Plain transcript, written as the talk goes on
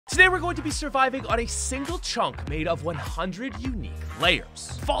Today we're going to be surviving on a single chunk made of 100 unique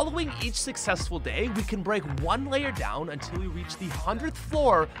layers. Following each successful day, we can break one layer down until we reach the 100th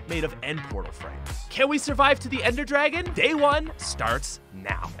floor made of end portal frames. Can we survive to the Ender Dragon? Day one starts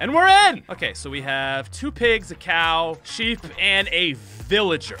now. And we're in! Okay, so we have 2 pigs, a cow, sheep, and a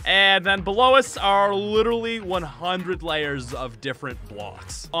villager. And then below us are literally 100 layers of different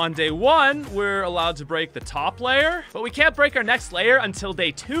blocks. On day 1, we're allowed to break the top layer, but we can't break our next layer until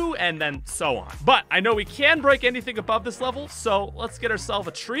day 2, and then so on. But I know we can break anything above this level, so let's get ourselves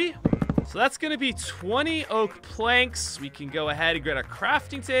a tree. So that's gonna be 20 oak planks. We can go ahead and get a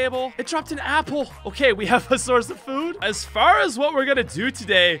crafting table. It dropped an apple. Okay, we have a source of food. As far as what we're gonna do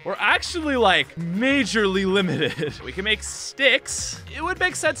today, we're actually like majorly limited. We can make sticks. It would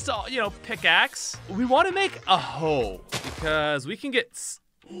make sense to, you know, pickaxe. We wanna make a hoe because we can get...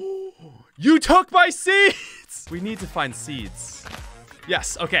 You took my seeds! We need to find seeds.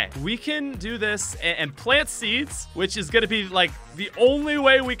 Yes, okay. We can do this and plant seeds, which is gonna be like the only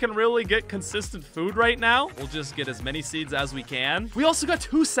way we can really get consistent food right now. We'll just get as many seeds as we can. We also got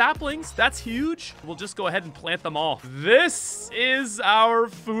 2 saplings. That's huge. We'll just go ahead and plant them all. This is our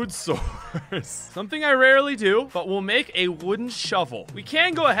food source. Something I rarely do, but we'll make a wooden shovel. We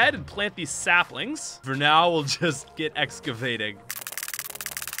can go ahead and plant these saplings. For now, we'll just get excavating.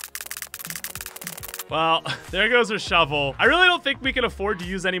 Well, there goes our shovel. I really don't think we can afford to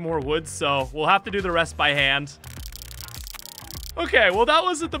use any more wood, so we'll have to do the rest by hand. Okay, well, that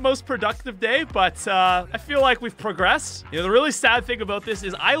wasn't the most productive day, but I feel like we've progressed. You know, the really sad thing about this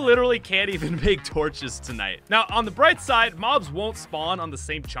is I literally can't even make torches tonight. Now, on the bright side, mobs won't spawn on the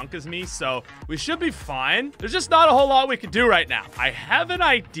same chunk as me, so we should be fine. There's just not a whole lot we can do right now. I have an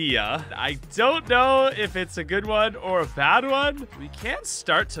idea. I don't know if it's a good one or a bad one. We can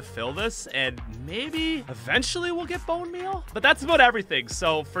start to fill this, and maybe eventually we'll get bone meal. But that's about everything,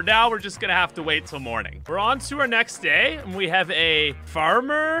 so for now, we're just gonna have to wait till morning. We're on to our next day, and we have a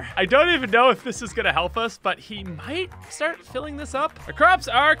farmer. I don't even know if this is gonna help us, but he might start filling this up. Our crops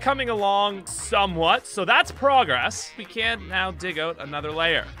are coming along somewhat, so that's progress. We can now dig out another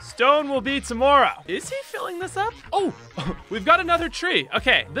layer. Stone will be tomorrow. Is he filling this up? Oh, we've got another tree.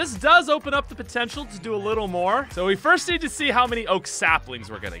 Okay, this does open up the potential to do a little more. So we first need to see how many oak saplings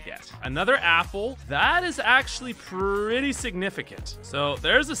we're gonna get. Another apple. That is actually pretty significant. So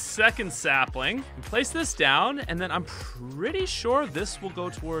there's a second sapling. We place this down, and then I'm pretty sure this will go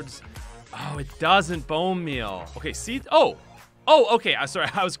towards... Oh, it doesn't bone meal. Okay, seeds. Oh, okay. I'm sorry.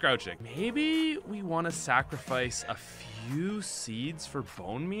 I was crouching. Maybe we want to sacrifice a few seeds for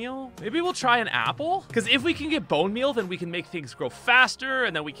bone meal. Maybe we'll try an apple. Because if we can get bone meal, then we can make things grow faster,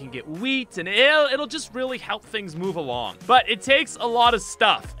 and then we can get wheat, and it'll just really help things move along. But it takes a lot of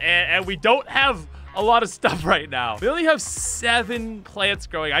stuff, and we don't have a lot of stuff right now. We only have 7 plants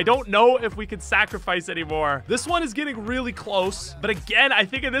growing. I don't know if we can sacrifice anymore. This one is getting really close. But again, I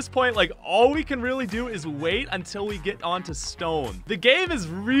think at this point, like, all we can really do is wait until we get onto stone. The game is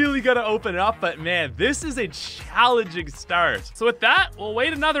really gonna open up, but man, this is a challenging start. So with that, we'll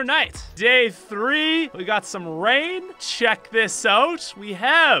wait another night. Day 3, we got some rain. Check this out. We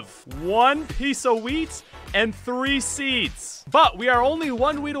have 1 piece of wheat and 3 seeds. But we are only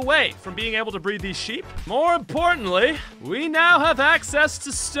 1 wheat away from being able to breed these sheep. More importantly, we now have access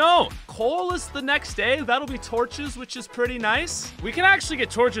to stone. Coal is the next day. That'll be torches, which is pretty nice. We can actually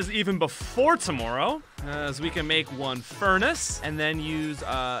get torches even before tomorrow, as we can make 1 furnace and then use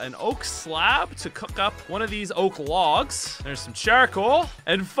an oak slab to cook up one of these oak logs. There's some charcoal.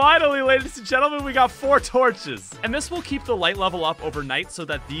 And finally, ladies and gentlemen, we got 4 torches. And this will keep the light level up overnight so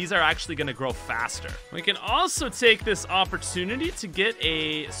that these are actually gonna grow faster. We can also take this opportunity to get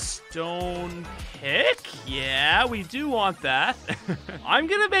a stone pick. Yeah, we do want that. I'm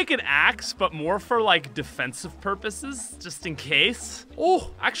gonna make an axe, but more for like defensive purposes, just in case.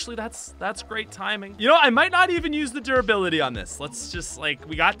 Oh, actually that's great timing. You know, I might not even use the durability on this. Let's just like,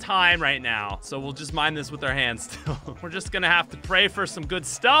 we got time right now, so we'll just mine this with our hands still. We're just gonna have to pray for some good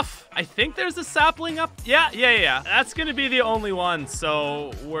stuff. I think there's a sapling up. Yeah. That's gonna be the only one,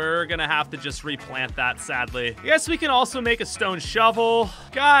 so we're gonna have to just replant that, sadly. I guess we can also make a stone shovel.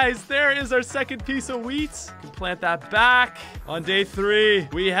 Guys, there is our second piece of wheat. We can plant that back. On day 3,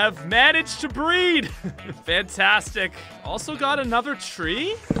 we have managed to breed. Fantastic. Also got another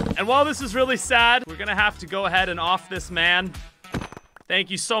tree. And while this is really sad, we're gonna have to go ahead and off this man. Thank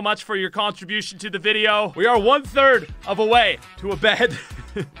you so much for your contribution to the video. We are 1/3 of a way to a bed.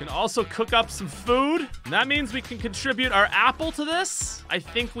 Can also cook up some food. And that means we can contribute our apple to this. I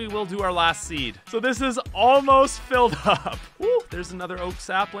think we will do our last seed. So this is almost filled up. Woo, there's another oak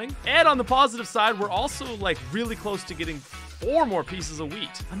sapling. And on the positive side, we're also like really close to getting 4 more pieces of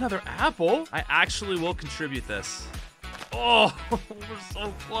wheat. Another apple. I actually will contribute this. Oh, we're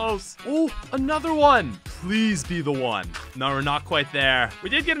so close. Oh, another one. Please be the one. No, we're not quite there. We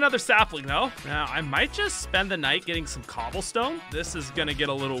did get another sapling though. Now, I might just spend the night getting some cobblestone. This is gonna get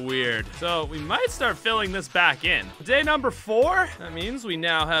a little weird. So we might start filling this back in. Day number 4. That means we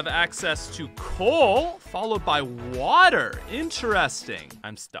now have access to coal, followed by water. Interesting.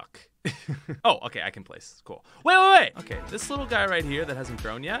 I'm stuck. Oh, okay, I can place. Cool. Wait. Okay, this little guy right here that hasn't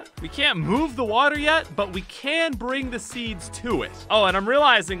grown yet. We can't move the water yet, but we can bring the seeds to it. Oh, and I'm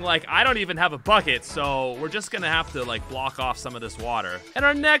realizing, like, I don't even have a bucket, so we're just gonna have to, like, block off some of this water. And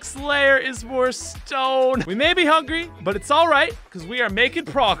our next layer is more stone. We may be hungry, but it's all right, because we are making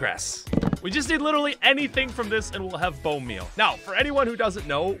progress. We just need literally anything from this and we'll have bone meal. Now, for anyone who doesn't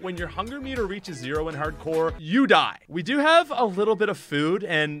know, when your hunger meter reaches 0 in hardcore, you die. We do have a little bit of food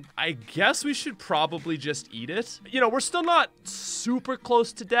and I guess we should probably just eat it. You know, we're still not super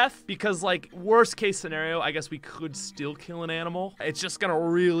close to death because, like, worst case scenario, I guess we could still kill an animal. It's just gonna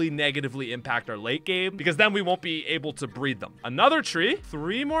really negatively impact our late game because then we won't be able to breed them. Another tree,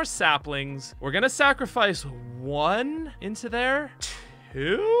 3 more saplings. We're gonna sacrifice 1 into there.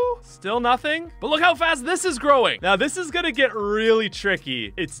 2? Still nothing? But look how fast this is growing. Now, this is gonna get really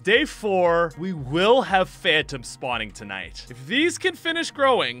tricky. It's day 4. We will have phantoms spawning tonight. If these can finish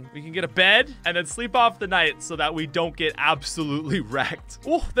growing, we can get a bed and then sleep off the night so that we don't get absolutely wrecked.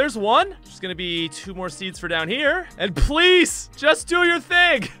 Oh, there's one. There's gonna be 2 more seeds for down here. And please, just do your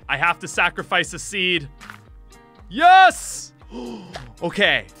thing. I have to sacrifice a seed. Yes!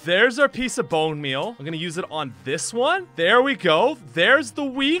 Okay, there's our piece of bone meal. I'm gonna use it on this one. There we go. There's the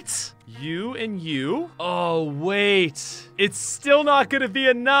wheat. You and you. Oh, wait. It's still not gonna be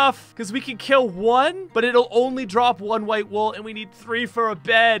enough because we can kill 1, but it'll only drop 1 white wool and we need 3 for a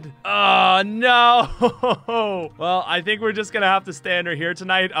bed. Oh, no. Well, I think we're just gonna have to stay under here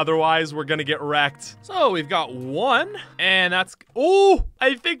tonight. Otherwise, we're gonna get wrecked. So we've got 1 and that's, oh,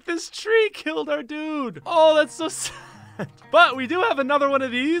 I think this tree killed our dude. Oh, that's so sad. But we do have another one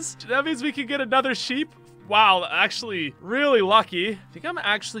of these. That means we can get another sheep. Wow, actually really lucky. I think I'm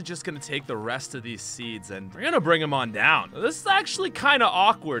actually just gonna take the rest of these seeds and we're gonna bring them on down. This is actually kind of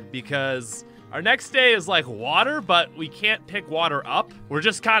awkward because our next day is like water, but we can't pick water up. We're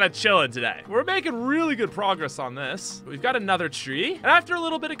just kind of chilling today. We're making really good progress on this. We've got another tree. And after a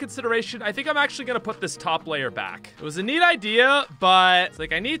little bit of consideration, I think I'm actually gonna put this top layer back. It was a neat idea, but it's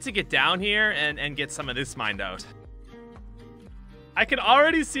like I need to get down here and get some of this mined out. I can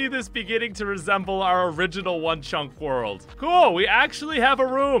already see this beginning to resemble our original one chunk world. Cool, we actually have a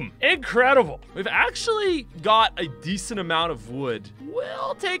room. Incredible. We've actually got a decent amount of wood.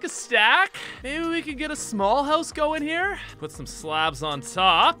 We'll take a stack. Maybe we can get a small house going here. Put some slabs on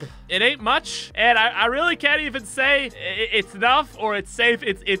top. It ain't much. And I really can't even say it's enough or it's safe.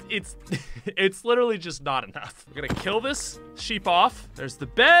 It's literally just not enough. We're gonna kill this sheep off. There's the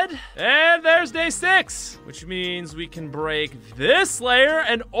bed, and there's day 6, which means we can break this layer,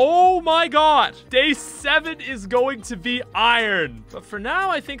 and oh my god, day 7 is going to be iron. But for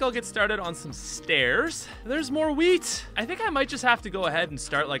now, I think I'll get started on some stairs. There's more wheat. I think I might just have to go ahead and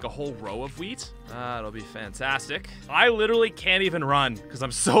start like a whole row of wheat. That'll be fantastic. I literally can't even run because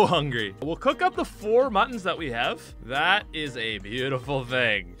I'm so hungry. We'll cook up the 4 muttons that we have. That is a beautiful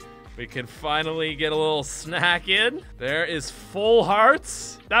thing. We can finally get a little snack in. There is full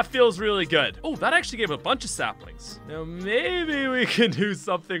hearts. That feels really good. Oh, that actually gave a bunch of saplings. Now maybe we can do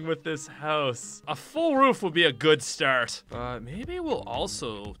something with this house. A full roof would be a good start. But maybe we'll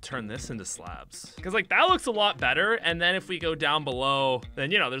also turn this into slabs. Because like that looks a lot better. And then if we go down below, then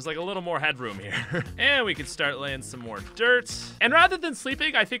you know, there's like a little more headroom here. And we can start laying some more dirt. And rather than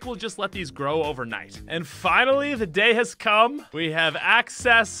sleeping, I think we'll just let these grow overnight. And finally, the day has come. We have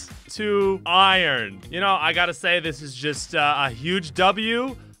access to iron. You know, I gotta say, this is just a huge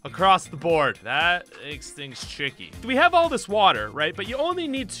W across the board. That makes things tricky. We have all this water, right? But you only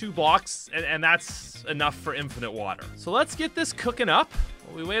need 2 blocks, and that's enough for infinite water. So let's get this cooking up.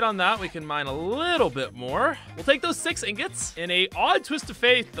 While we wait on that, we can mine a little bit more. We'll take those 6 ingots. In a odd twist of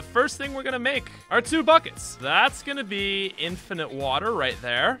fate, the first thing we're gonna make are 2 buckets. That's gonna be infinite water right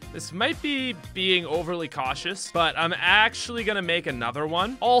there. This might be being overly cautious, but I'm actually gonna make another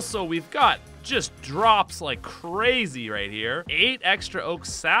one. Also, we've got just drops like crazy right here. 8 extra oak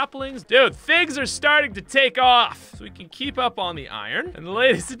saplings. Dude, things are starting to take off. So we can keep up on the iron. And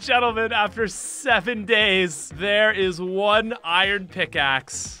ladies and gentlemen, after 7 days, there is 1 iron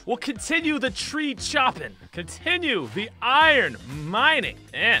pickaxe. We'll continue the tree chopping. Continue the iron mining.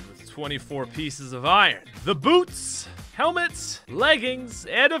 And with 24 pieces of iron, the boots, helmets, leggings,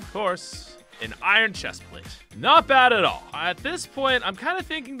 and of course, an iron chest plate. Not bad at all. At this point, I'm kind of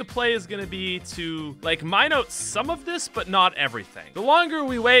thinking the play is going to be to like mine out some of this, but not everything. The longer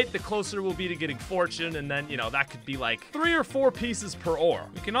we wait, the closer we'll be to getting fortune, and then, you know, that could be like 3 or 4 pieces per ore.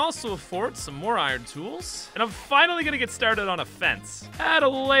 We can also afford some more iron tools, and I'm finally going to get started on a fence. Add a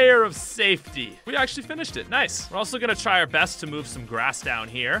layer of safety. We actually finished it. Nice. We're also going to try our best to move some grass down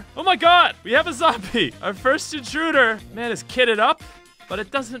here. Oh my god, we have a zombie. Our first intruder. Man is kitted up, but it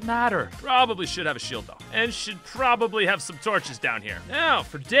doesn't matter. Probably should have a shield though. And should probably have some torches down here. Now,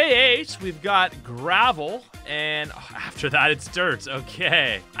 for day 8, we've got gravel. And after that, it's dirt.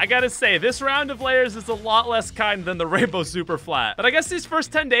 Okay. I gotta say, this round of layers is a lot less kind than the Rainbow Super Flat. But I guess these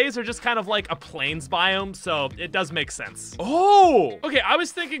first 10 days are just kind of like a plains biome, so it does make sense. Oh! Okay, I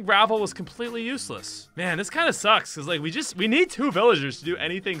was thinking gravel was completely useless. Man, this kind of sucks, because like we need 2 villagers to do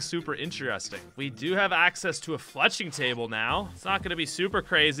anything super interesting. We do have access to a fletching table now. It's not gonna be super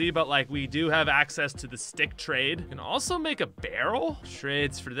crazy, but like we do have access to the stick trade. Can also make a barrel.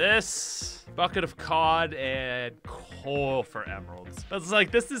 Trades for this. Bucket of cod and coal for emeralds. But it's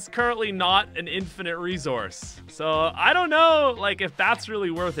like, this is currently not an infinite resource. So I don't know like if that's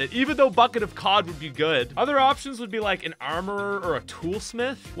really worth it, even though bucket of cod would be good. Other options would be like an armorer or a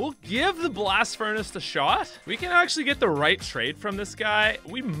toolsmith. We'll give the blast furnace a shot. We can actually get the right trade from this guy.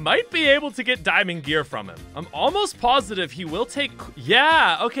 We might be able to get diamond gear from him. I'm almost positive he will take,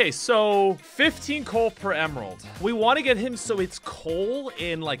 yeah, okay, so 15 coal per emerald. We want to get him so it's coal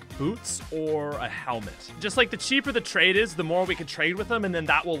in like boots or a helmet. Just like the cheaper the trade is, the more we can trade with him, and then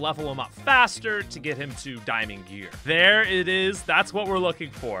that will level him up faster to get him to diamond gear. There it is. That's what we're looking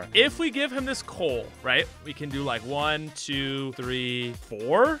for. If we give him this coal, right, we can do like 1, 2, 3,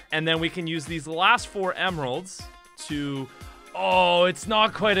 4, and then we can use these last 4 emeralds to, oh, it's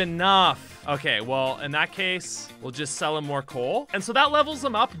not quite enough. Okay, well, in that case, we'll just sell him more coal. And so that levels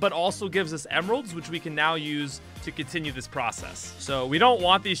him up, but also gives us emeralds, which we can now use to continue this process. So we don't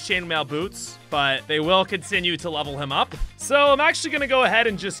want these chainmail boots, but they will continue to level him up. So I'm actually gonna go ahead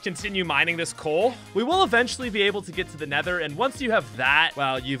and just continue mining this coal. We will eventually be able to get to the nether, and once you have that,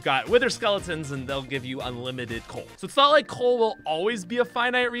 well, you've got wither skeletons and they'll give you unlimited coal. So it's not like coal will always be a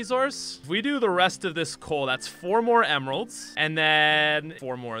finite resource. If we do the rest of this coal, that's 4 more emeralds, and then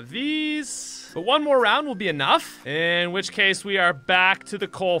 4 more of these. But 1 more round will be enough, in which case we are back to the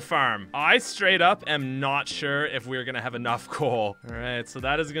coal farm. I straight up am not sure if we're gonna have enough coal. All right, so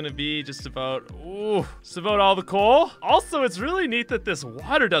that is gonna be just about all the coal. Also, it's really neat that this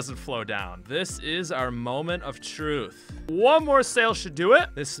water doesn't flow down. This is our moment of truth. 1 more sale should do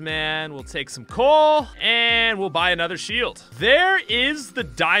it. This man will take some coal and we'll buy another shield. There is the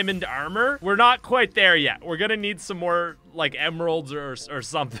diamond armor. We're not quite there yet. We're gonna need some more like emeralds or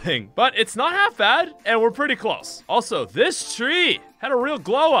something, but it's not half bad and we're pretty close. Also, this tree had a real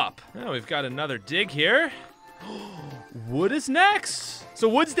glow up. Now we've got another dig here. Wood is next. So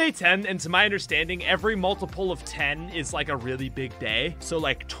wood's day 10, and to my understanding, every multiple of 10 is like a really big day. So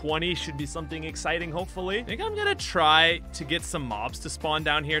like 20 should be something exciting, hopefully. I think I'm gonna try to get some mobs to spawn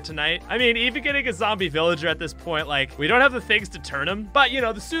down here tonight. I mean, even getting a zombie villager at this point, like we don't have the things to turn him, but you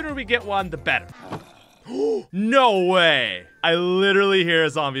know, the sooner we get one, the better. No way. I literally hear a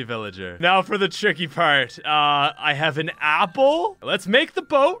zombie villager. Now for the tricky part. I have an apple. Let's make the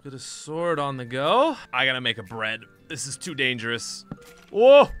boat. Get a sword on the go. I gotta make a bread. This is too dangerous.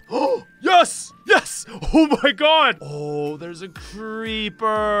 Whoa. Oh, yes. Yes. Oh my god. Oh, there's a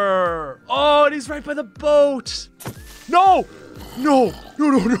creeper. Oh, and he's right by the boat. No. No. No,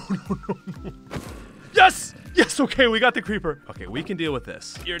 no, no, no, no, no. Yes. Yes, okay, we got the creeper. Okay, we can deal with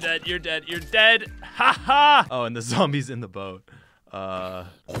this. You're dead, you're dead, you're dead. Ha ha! Oh, and the zombie's in the boat. Ha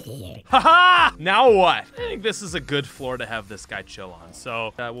ha! Now what? I think this is a good floor to have this guy chill on.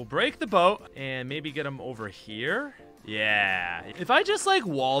 So we'll break the boat and maybe get him over here. Yeah, if I just like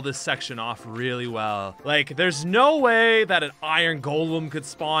wall this section off really well, like there's no way that an iron golem could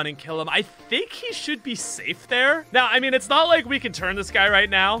spawn and kill him. I think he should be safe there. Now, I mean, it's not like we can turn this guy right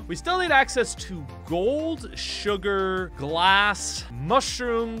now. We still need access to gold, sugar, glass,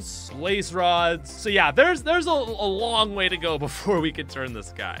 mushrooms, blaze rods. So yeah, there's a long way to go before we can turn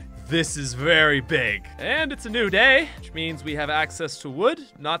this guy. This is very big. And it's a new day, which means we have access to wood.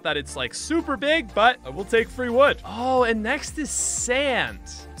 Not that it's like super big, but we'll take free wood. Oh, and next is sand.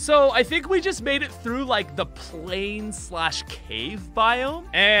 So I think we just made it through like the plain / cave biome.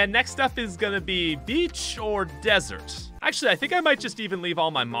 And next up is gonna be beach or desert. Actually, I think I might just even leave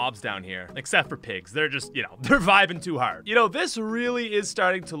all my mobs down here, except for pigs. They're just, they're vibing too hard. This really is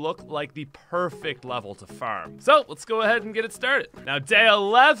starting to look like the perfect level to farm. So let's go ahead and get it started. Now, day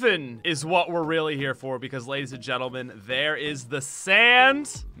 11 is what we're really here for because, ladies and gentlemen, there is the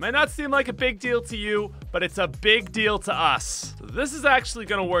sand. Might not seem like a big deal to you, but it's a big deal to us. So this is actually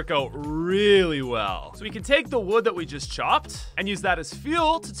gonna work out really well. So we can take the wood that we just chopped and use that as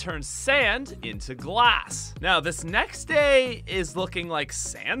fuel to turn sand into glass. Now, this next day is looking like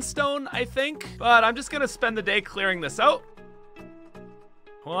sandstone, I think, but I'm just gonna spend the day clearing this out.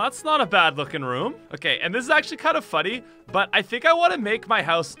 Well, that's not a bad looking room. Okay, and this is actually kind of funny, but I think I want to make my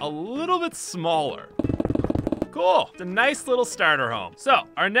house a little bit smaller. Cool, it's a nice little starter home. So,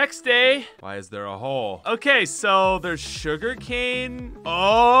 our next day, why is there a hole? Okay, so there's sugarcane.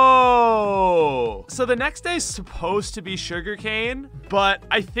 Oh, so the next day is supposed to be sugarcane, but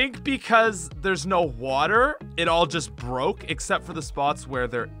I think because there's no water, it all just broke except for the spots where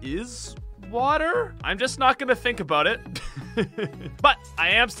there is water. I'm just not gonna think about it. But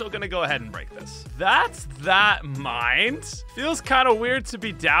I am still gonna go ahead and break this. That's that mind. Feels kind of weird to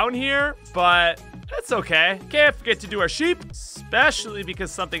be down here, but that's okay. Can't forget to do our sheep, especially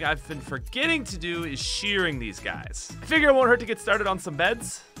because something I've been forgetting to do is shearing these guys. I figure it won't hurt to get started on some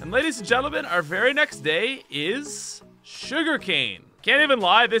beds. And ladies and gentlemen, our very next day is sugarcane. Can't even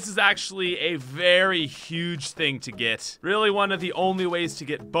lie, this is actually a very huge thing to get. Really one of the only ways to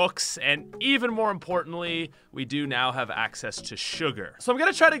get books, and even more importantly, we do now have access to sugar. So I'm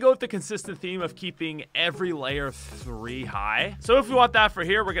gonna try to go with the consistent theme of keeping every layer 3 high. So if we want that for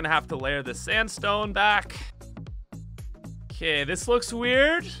here, we're gonna have to layer the sandstone back. Okay, this looks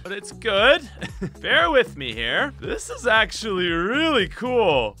weird, but it's good. Bear with me here. This is actually really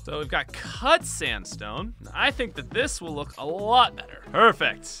cool. So we've got cut sandstone. I think that this will look a lot better.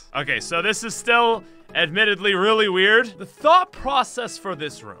 Perfect. Okay, so this is still admittedly really weird. The thought process for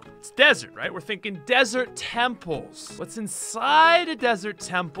this room, it's desert, right? We're thinking desert temples. What's inside a desert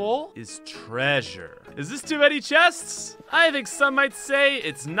temple is treasure. Is this too many chests? I think some might say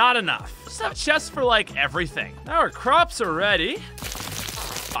it's not enough. Just have chests for like everything. Now our crops are ready.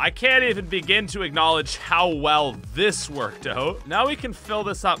 I can't even begin to acknowledge how well this worked out. Now we can fill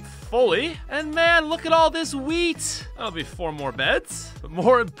this up fully. And man, look at all this wheat. That'll be 4 more beds. But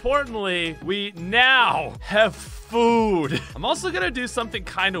more importantly, we now have food. I'm also gonna do something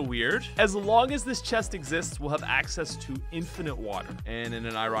kind of weird. As long as this chest exists, we'll have access to infinite water. And in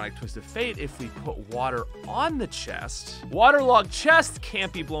an ironic twist of fate, if we put water on the chest, waterlogged chest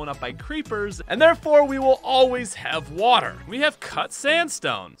can't be blown up by creepers, and therefore we will always have water. We have cut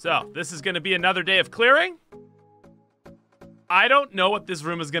sandstone. So this is gonna be another day of clearing. I don't know what this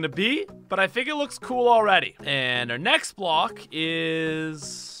room is gonna be, but I think it looks cool already. And our next block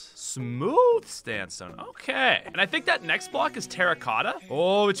is smooth sandstone. Okay. And I think that next block is terracotta.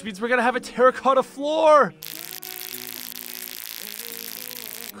 Oh, which means we're gonna have a terracotta floor.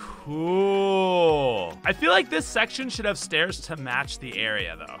 Cool. I feel like this section should have stairs to match the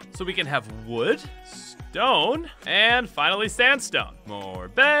area though. So we can have wood, stone, and finally sandstone. More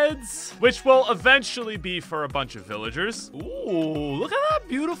beds, which will eventually be for a bunch of villagers. Ooh, look at that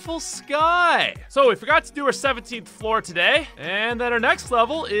beautiful sky. So we forgot to do our 17th floor today. And then our next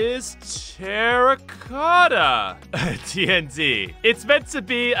level is terracotta TNT. It's meant to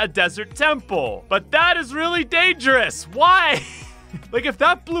be a desert temple, but that is really dangerous. Why? Like if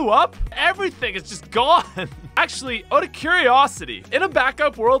that blew up, everything is just gone. Actually, out of curiosity, in a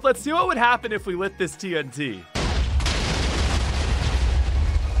backup world, let's see what would happen if we lit this TNT.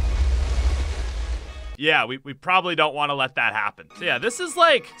 Yeah, we probably don't want to let that happen. So yeah, this is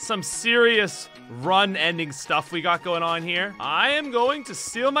like some serious run-ending stuff we got going on here. I am going to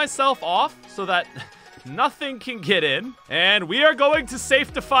seal myself off so that nothing can get in, and we are going to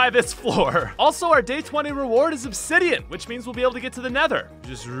safetify this floor. Also, our day 20 reward is obsidian, which means we'll be able to get to the nether.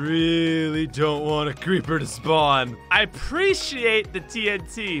 Just really don't want a creeper to spawn. I appreciate the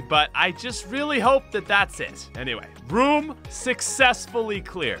TNT, but I just really hope that that's it. Anyway, room successfully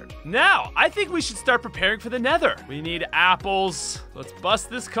cleared. Now, I think we should start preparing for the nether. We need apples. Let's bust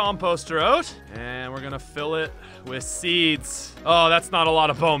this composter out, and we're gonna fill it with seeds. Oh, that's not a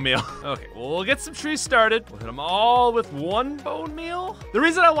lot of bone meal. Okay, well, we'll get some trees started. We'll hit them all with 1 bone meal. The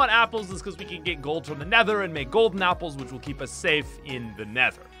reason I want apples is because we can get gold from the nether and make golden apples, which will keep us safe in the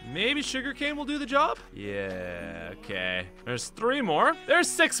nether. Maybe sugarcane will do the job? Yeah, okay. There's 3 more. There's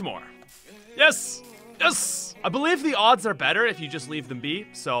 6 more. Yes! Yes! I believe the odds are better if you just leave them be,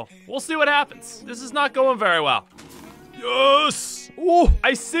 so we'll see what happens. This is not going very well. Yes! Oh,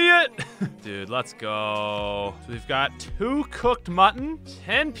 I see it. Dude, let's go. So we've got 2 cooked mutton,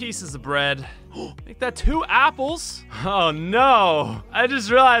 10 pieces of bread. Make that 2 apples. Oh no, I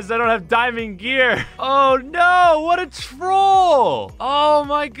just realized I don't have diamond gear. Oh no, what a troll. Oh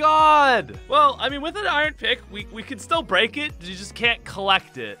my God. Well, I mean, with an iron pick, we can still break it. You just can't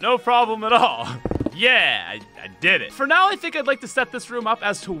collect it. No problem at all. Yeah, I did it. For now, I think I'd like to set this room up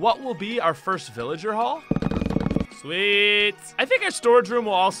as to what will be our first villager hall. Sweet. I think our storage room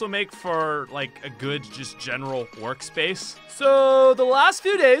will also make for like a good just general workspace. So the last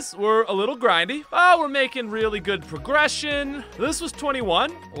few days were a little grindy. We're making really good progression. This was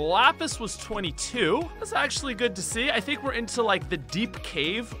 21. Lapis was 22. That's actually good to see. I think we're into like the deep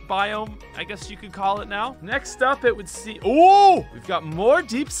cave biome, I guess you could call it now. Next up, it would see, oh, we've got more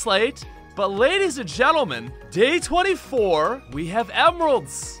deep slate. But ladies and gentlemen, day 24, we have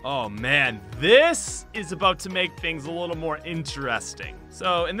emeralds. Oh man, this is about to make things a little more interesting.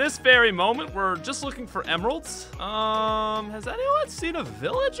 So in this very moment, we're just looking for emeralds. Has anyone seen a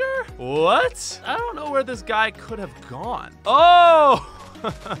villager? What? I don't know where this guy could have gone. Oh,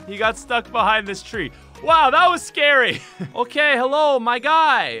 he got stuck behind this tree. Wow, that was scary. Okay, hello, my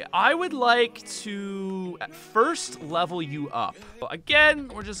guy. I would like to at first level you up. Again,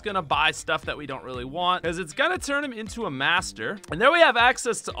 we're just gonna buy stuff that we don't really want because it's gonna turn him into a master. And there we have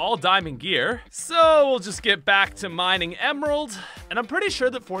access to all diamond gear. So we'll just get back to mining emerald. And I'm pretty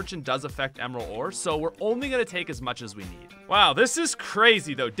sure that fortune does affect emerald ore, so we're only gonna take as much as we need. Wow, this is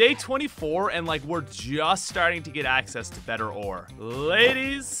crazy though. Day 24 and like we're just starting to get access to better ore.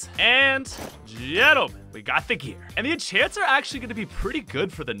 Ladies and gentlemen, we got the gear. And the enchants are actually gonna be pretty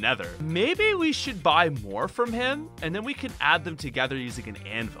good for the nether. Maybe we should buy more from him and then we can add them together using an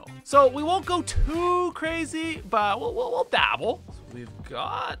anvil. So we won't go too crazy, but we'll dabble. So we've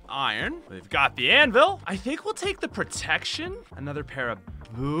got iron, we've got the anvil. I think we'll take the protection, another pair of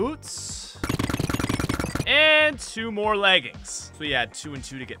boots, and 2 more leggings. So we add 2 and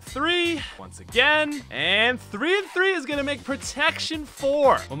 2 to get 3 once again. And 3 and 3 is gonna make protection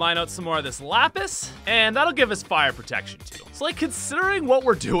 4. We'll mine out some more of this lapis and that'll give us fire protection too. So like considering what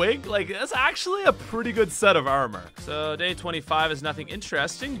we're doing, like that's actually a pretty good set of armor. So day 25 is nothing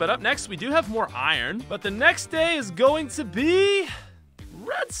interesting, but up next we do have more iron. But the next day is going to be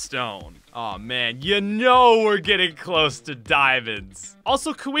redstone. Oh man, you know we're getting close to diamonds.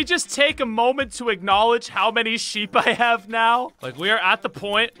 Also, can we just take a moment to acknowledge how many sheep I have now? Like we are at the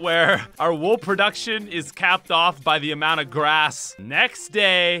point where our wool production is capped off by the amount of grass. Next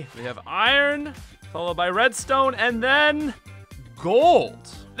day, we have iron, followed by redstone, and then gold.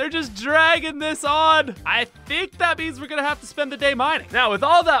 They're just dragging this on. I think that means we're gonna have to spend the day mining. Now, with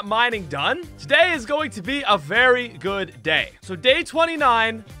all that mining done, today is going to be a very good day. So day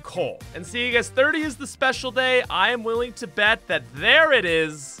 29, coal. And seeing as 30 is the special day, I am willing to bet that there it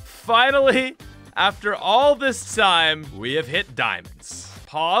is. Finally, after all this time, we have hit diamonds.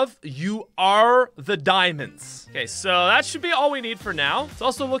 Pav, you are the diamonds. Okay, so that should be all we need for now. It's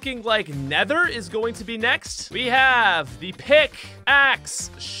also looking like nether is going to be next. We have the pick,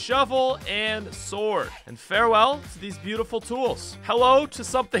 axe, shovel, and sword. And farewell to these beautiful tools. Hello to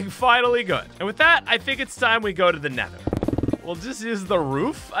something finally good. And with that, I think it's time we go to the nether. We'll just use the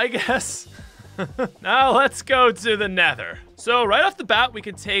roof, I guess. Now let's go to the nether. So right off the bat, we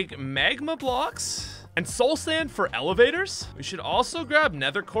can take magma blocks and soul sand for elevators. We should also grab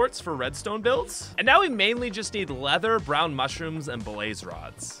nether quartz for redstone builds. And now we mainly just need leather, brown mushrooms, and blaze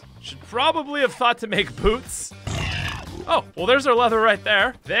rods. Should probably have thought to make boots. Oh, well there's our leather right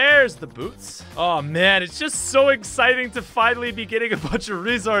there. There's the boots. Oh man, it's just so exciting to finally be getting a bunch of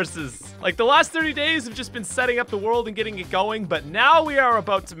resources. Like the last 30 days have just been setting up the world and getting it going, but now we are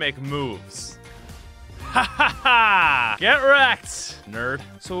about to make moves. Ha ha ha! Get wrecked, nerd.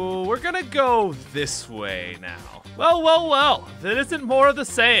 So we're gonna go this way now. Well, that isn't more of the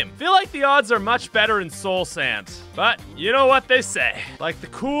same. Feel like the odds are much better in soul sand. But you know what they say. Like the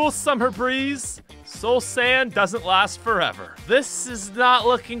cool summer breeze, soul sand doesn't last forever. This is not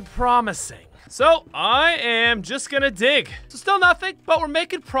looking promising. So I am just gonna dig. So still nothing, but we're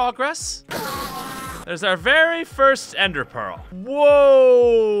making progress. There's our very first ender pearl.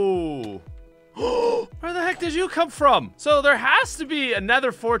 Whoa! Where the heck did you come from? So there has to be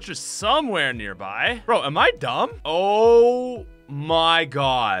another fortress somewhere nearby. Bro, am I dumb? Oh my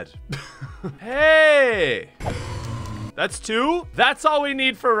God. Hey. That's 2? That's all we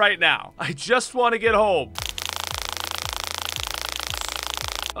need for right now. I just want to get home.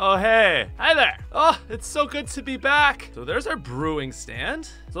 Oh, hey. Hi there. Oh, it's so good to be back. So there's our brewing stand.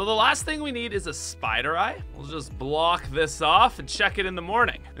 So the last thing we need is a spider eye. We'll just block this off and check it in the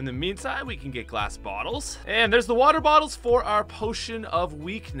morning. In the meantime, we can get glass bottles. And there's the water bottles for our potion of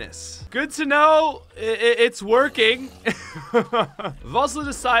weakness. Good to know it's working. I've also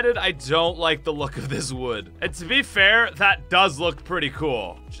decided I don't like the look of this wood. And to be fair, that does look pretty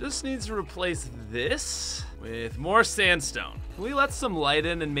cool. Just needs to replace this with more sandstone. Can we let some light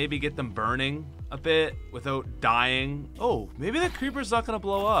in and maybe get them burning a bit without dying? Oh, maybe the creeper's not gonna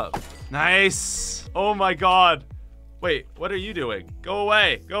blow up. Nice. Oh my God. Wait, what are you doing? Go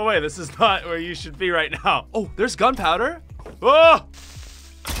away. Go away. This is not where you should be right now. Oh, there's gunpowder. Oh!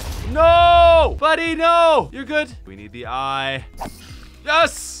 No! Buddy, no! You're good. We need the eye.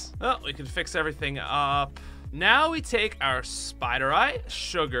 Yes! Oh, we can fix everything up. Now we take our spider eye,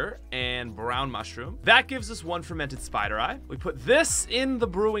 sugar, and brown mushroom. That gives us one fermented spider eye. We put this in the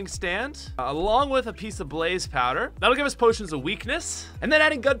brewing stand, along with a piece of blaze powder. That'll give us potions of weakness. And then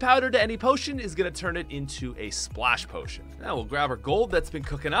adding gunpowder to any potion is gonna turn it into a splash potion. Now we'll grab our gold that's been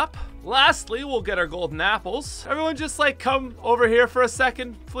cooking up. Lastly, we'll get our golden apples. Everyone just like come over here for a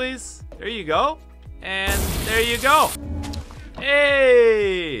second, please. There you go. And there you go.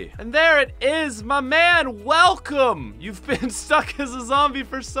 Hey, and there it is, my man. Welcome. You've been stuck as a zombie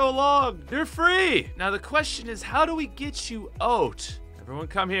for so long. You're free. Now the question is, how do we get you out? Everyone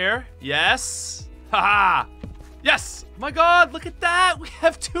come here. Yes. Haha. Yes. Oh my God, look at that. We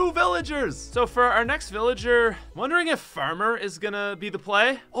have 2 villagers. So for our next villager, I'm wondering if farmer is gonna be the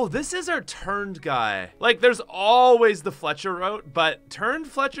play. Oh, this is our turned guy. Like, there's always the Fletcher route, but turned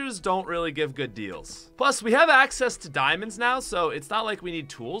Fletchers don't really give good deals. Plus, we have access to diamonds now, so it's not like we need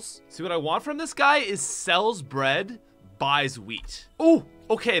tools. See, what I want from this guy is sells bread, buys wheat. Oh,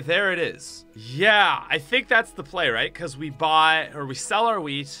 okay, there it is. Yeah, I think that's the play, right? Because we sell our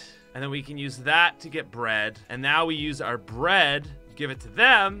wheat, and then we can use that to get bread. And now we use our bread, give it to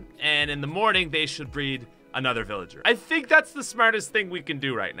them, and in the morning they should breed another villager. I think that's the smartest thing we can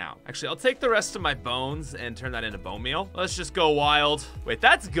do right now. Actually, I'll take the rest of my bones and turn that into bone meal. Let's just go wild. Wait,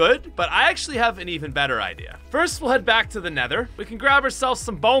 that's good, but I actually have an even better idea. First, we'll head back to the nether. We can grab ourselves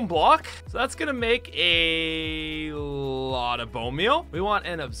some bone block. So that's gonna make a lot of bone meal. We want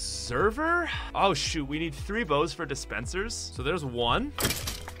an observer. Oh shoot, we need 3 bows for dispensers. So there's 1.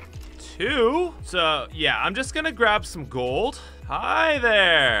 2. So yeah, I'm just gonna grab some gold. Hi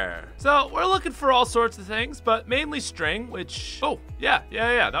there. So we're looking for all sorts of things, but mainly string, which, oh, yeah,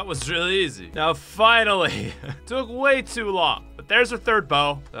 that was really easy. Now finally, took way too long, but there's our 3rd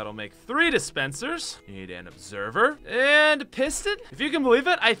bow. That'll make 3 dispensers. You need an observer and a piston. If you can believe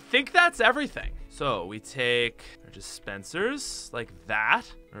it, I think that's everything. So we take our dispensers like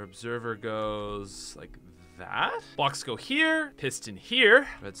that. Our observer goes like that. Blocks go here, piston here,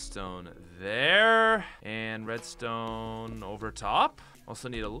 redstone there, and redstone over top. Also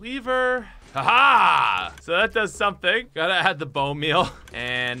need a lever. Haha! So that does something. Gotta add the bone meal.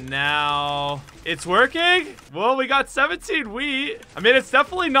 And now it's working. Well, we got 17 wheat. I mean, it's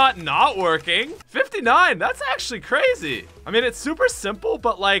definitely not working. 59, that's actually crazy. I mean, it's super simple,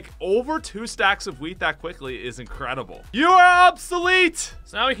 but like over 2 stacks of wheat that quickly is incredible. You are obsolete.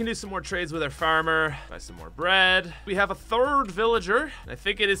 So now we can do some more trades with our farmer, buy some more bread. We have a 3rd villager. I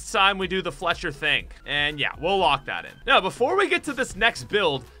think it is time we do the Fletcher thing. And yeah, we'll lock that in. Now, before we get to this next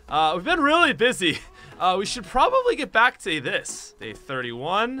build, we've been really busy. We should probably get back to this. Day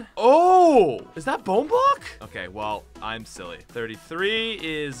 31. Oh, is that bone block? Okay, well, I'm silly. 33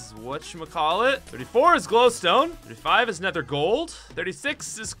 is whatchamacallit. 34 is glowstone. 35 is nether gold.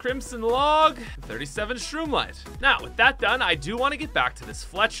 36 is crimson log. 37 is shroomlight. Now, with that done, I do want to get back to this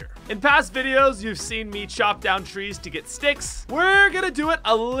Fletcher. In past videos, you've seen me chop down trees to get sticks. We're gonna do it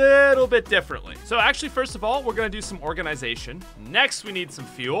a little bit differently. So actually, first of all, we're gonna do some organization. Next, we need some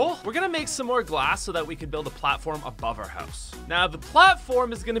fuel. We're gonna make some more glass so that we can build a platform above our house. Now, the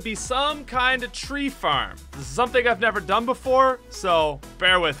platform is gonna be some kind of tree farm. This is something I've never done before, so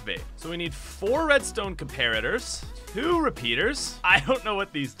bear with me. So we need 4 redstone comparators, 2 repeaters. I don't know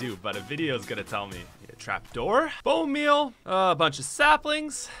what these do, but a video is gonna tell me. Trapdoor, bone meal, a bunch of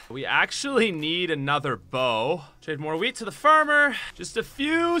saplings. We actually need another bow. Trade more wheat to the farmer. Just a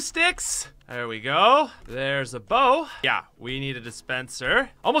few sticks. There we go. There's a bow. Yeah, we need a dispenser.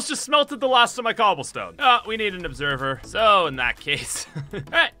 Almost just smelted the last of my cobblestone. We need an observer. So in that case, all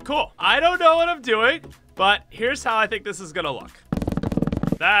right, cool. I don't know what I'm doing, but here's how I think this is gonna look.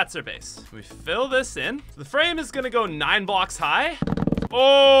 That's our base. We fill this in. So the frame is gonna go 9 blocks high.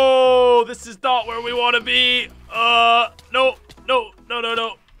 Oh, this is not where we want to be. No.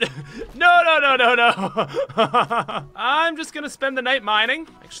 No, no, no, no, no. I'm just gonna spend the night mining.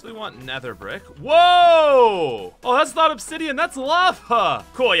 I actually want nether brick. Whoa! Oh, that's not obsidian, that's lava.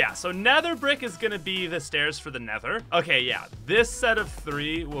 Cool, yeah, so nether brick is gonna be the stairs for the nether. Okay, yeah, this set of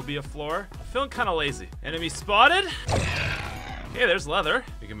 3 will be a floor. I'm feeling kind of lazy. Enemy spotted. Okay, there's leather.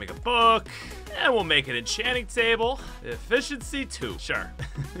 We can make a book. And we'll make an enchanting table. Efficiency 2, sure.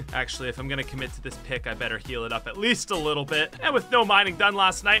 Actually, if I'm gonna commit to this pick, I better heal it up at least a little bit. And with no mining done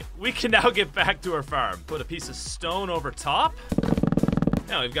last night, we can now get back to our farm. Put a piece of stone over top.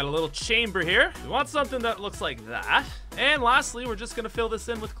 Now we've got a little chamber here. We want something that looks like that. And lastly, we're just gonna fill this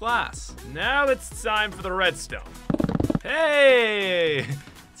in with glass. Now it's time for the redstone. Hey!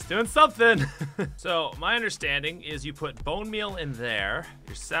 Doing something. So my understanding is you put bone meal in there,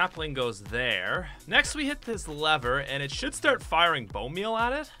 your sapling goes there. Next we hit this lever and it should start firing bone meal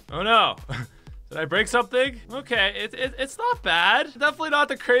at it. Oh no. Did I break something? Okay, it's not bad. Definitely not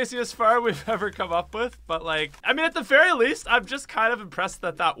the craziest farm we've ever come up with, but like, I mean, at the very least, I'm just kind of impressed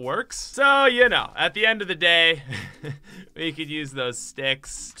that that works. So, you know, at the end of the day, we could use those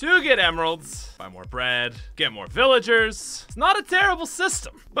sticks to get emeralds, buy more bread, get more villagers. It's not a terrible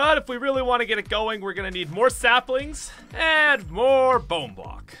system, but if we really want to get it going, we're gonna need more saplings and more bone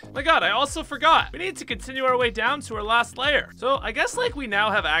block. My God, I also forgot. We need to continue our way down to our last layer. So I guess like we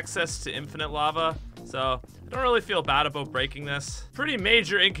now have access to infinite lava. So I don't really feel bad about breaking this. Pretty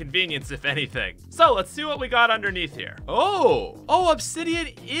major inconvenience, if anything. So let's see what we got underneath here. Oh, obsidian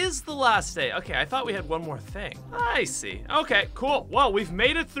is the last day. Okay, I thought we had one more thing. I see. Okay, cool. Well, we've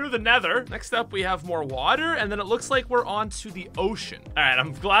made it through the nether. Next up, we have more water, and then it looks like we're on to the ocean. All right,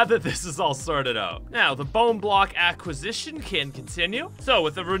 I'm glad that this is all sorted out. Now, the bone block acquisition can continue. So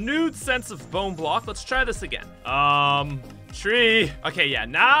with a renewed sense of bone block, let's try this again. Tree. Okay, yeah,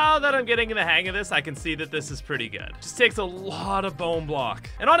 now that I'm getting in the hang of this, I can see that this is pretty good. Just takes a lot of bone block.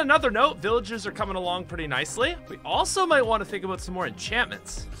 And on another note, villagers are coming along pretty nicely. We also might want to think about some more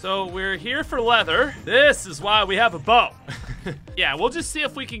enchantments. So we're here for leather. This is why we have a bow. Yeah, we'll just see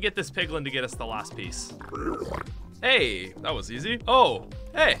if we can get this piglin to get us the last piece. Hey, that was easy. Oh,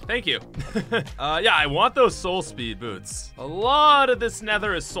 hey, thank you. Yeah, I want those soul speed boots. A lot of this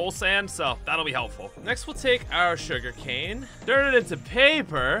nether is soul sand, so that'll be helpful. Next, we'll take our sugar cane, turn it into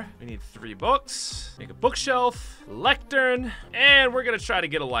paper. We need 3 books, make a bookshelf, lectern, and we're gonna try to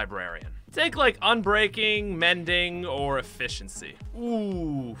get a librarian. Take like unbreaking, mending, or efficiency.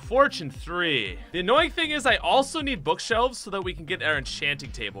 Ooh, fortune 3. The annoying thing is I also need bookshelves so that we can get our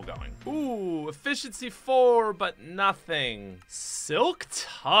enchanting table going. Ooh, efficiency 4, but nothing. Silk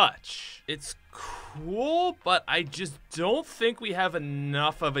touch. It's cool, but I just don't think we have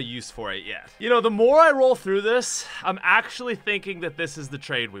enough of a use for it yet. You know, the more I roll through this, I'm actually thinking that this is the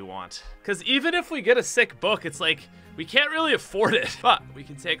trade we want. Because even if we get a sick book, it's like, we can't really afford it. But we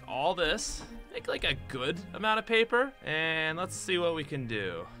can take all this, make like a good amount of paper, and let's see what we can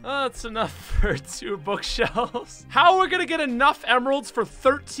do. Oh, that's enough for 2 bookshelves. How are we gonna get enough emeralds for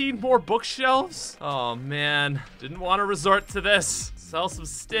 13 more bookshelves? Oh man, didn't want to resort to this. Sell some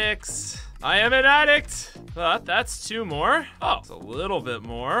sticks. I am an addict, but that's 2 more. Oh, it's a little bit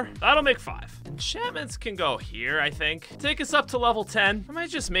more. That'll make 5. Enchantments can go here, I think. Take us up to level 10. I might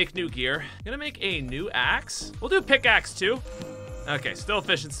just make new gear. Gonna make a new axe. We'll do pickaxe 2. Okay, still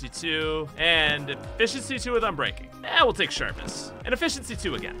efficiency 2, and efficiency 2 with unbreaking. And we'll take sharpness. And efficiency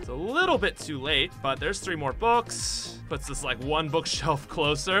 2 again. It's a little bit too late, but there's 3 more books. Puts us like 1 bookshelf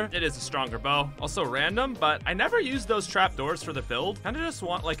closer. It is a stronger bow. Also random, but I never used those trapdoors for the build. Kinda just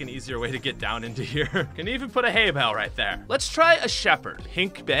want like an easier way to get down into here. Can even put a hay bale right there. Let's try a shepherd.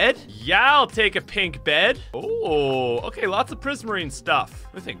 Pink bed? Yeah, I'll take a pink bed. Oh, okay, lots of prismarine stuff.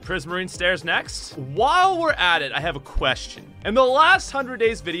 I think prismarine stairs next. While we're at it, I have a question. In the last 100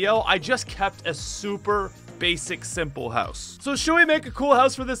 days video, I just kept a super basic, simple house. So should we make a cool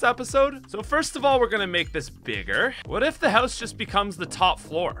house for this episode? So first of all, we're gonna make this bigger. What if the house just becomes the top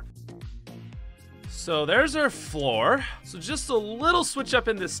floor? So there's our floor. So just a little switch up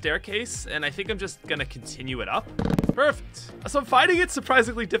in this staircase, and I think I'm just gonna continue it up. Perfect. So I'm finding it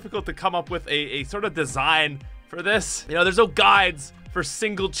surprisingly difficult to come up with a sort of design for this. You know, there's no guides for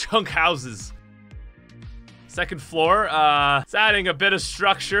single chunk houses. Second floor, it's adding a bit of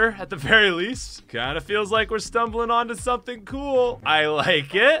structure at the very least. Kind of feels like we're stumbling onto something cool. I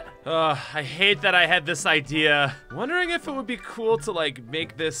like it. I hate that I had this idea. Wondering if it would be cool to like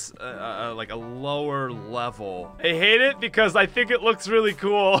make this like a lower level. I hate it because I think it looks really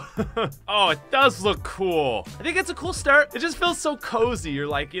cool. Oh, it does look cool. I think it's a cool start. It just feels so cozy. You're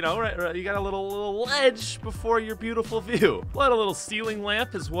like, you know, right, you got a little ledge before your beautiful view. Let a little ceiling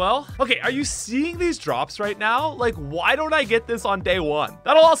lamp as well. Okay, are you seeing these drops right now? now. Like, why don't I get this on day one?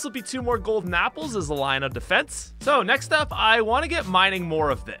 That'll also be 2 more golden apples as a line of defense. So next up, I want to get mining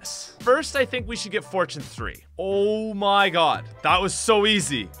more of this. First, I think we should get Fortune 3. Oh my god, that was so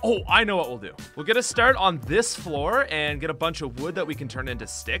easy. Oh, I know what we'll do. We'll get a start on this floor and get a bunch of wood that we can turn into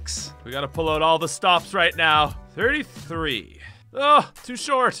sticks. We gotta pull out all the stops right now. 33. Oh, too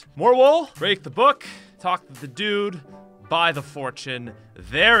short. More wool, break the book, talk to the dude, buy the fortune.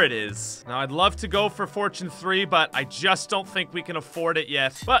 There it is. Now, I'd love to go for Fortune 3, but I just don't think we can afford it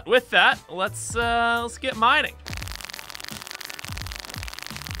yet. But with that, let's get mining.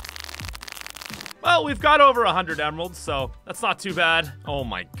 Well, we've got over 100 emeralds, so that's not too bad. Oh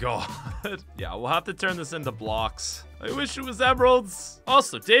my god. Yeah, we'll have to turn this into blocks. I wish it was emeralds.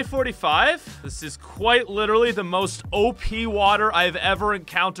 Also, day 45. This is quite literally the most OP water I've ever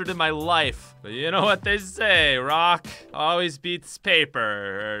encountered in my life. But you know what they say, rock always beats paper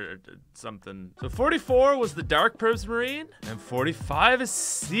or something. So 44 was the dark prismarine, and 45 is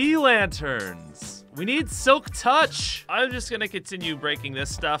sea lanterns. We need silk touch. I'm just gonna continue breaking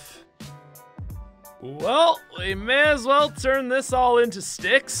this stuff. Well, we may as well turn this all into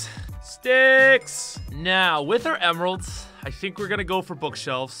sticks. Sticks! Now, with our emeralds, I think we're gonna go for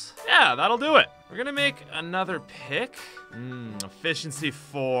bookshelves. Yeah, that'll do it. We're gonna make another pick. Efficiency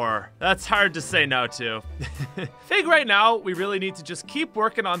 4. That's hard to say no to. I think right now, we really need to just keep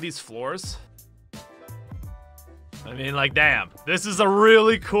working on these floors. I mean, like, damn, this is a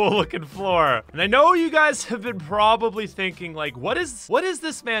really cool looking floor. And I know you guys have been probably thinking, like, what is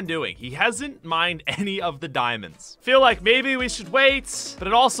this man doing? He hasn't mined any of the diamonds. Feel like maybe we should wait, but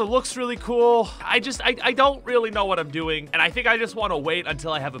it also looks really cool. I don't really know what I'm doing. And I think I just want to wait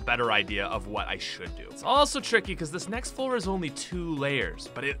until I have a better idea of what I should do. It's also tricky because this next floor is only 2 layers,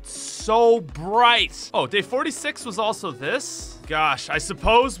 but it's so bright. Oh, day 46 was also this. Gosh, I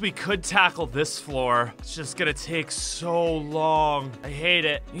suppose we could tackle this floor. It's just gonna take so long. I hate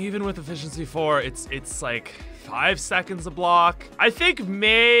it. Even with efficiency 4, it's like 5 seconds a block. I think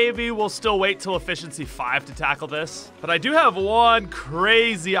maybe we'll still wait till efficiency 5 to tackle this. But I do have one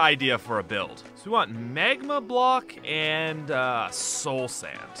crazy idea for a build. So we want magma block and soul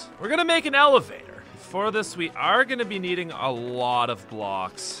sand. We're gonna make an elevator. For this, we are gonna be needing a lot of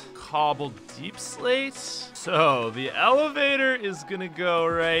blocks. Cobbled deep slate. So the elevator is gonna go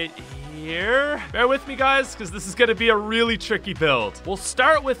right here. Bear with me, guys, because this is gonna be a really tricky build. We'll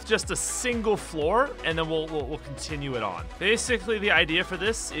start with just a single floor, and then we'll continue it on. Basically, the idea for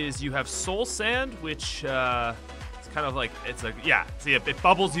this is you have soul sand, which it's kind of like, it's like, yeah, see, it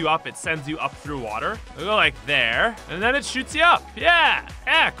bubbles you up, it sends you up through water. It'll go like there, and then it shoots you up. Yeah,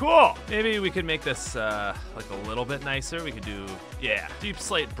 cool. Maybe we could make this like a little bit nicer. We could do, yeah, deep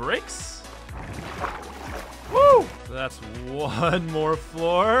slate bricks. Woo! So that's one more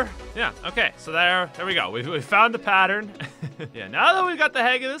floor. Yeah, okay, so there we go. We found the pattern. Yeah, now that we've got the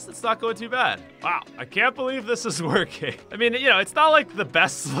hang of this, it's not going too bad. Wow, I can't believe this is working. I mean, you know, it's not like the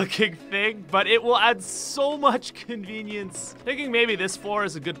best looking thing, but it will add so much convenience. Thinking maybe this floor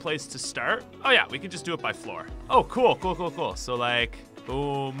is a good place to start. Oh yeah, we can just do it by floor. Oh, cool. So like,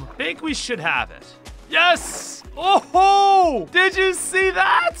 boom. I think we should have it. Yes! Oh! Did you see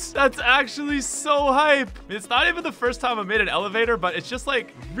that? That's actually so hype. I mean, it's not even the first time I made an elevator, but it's just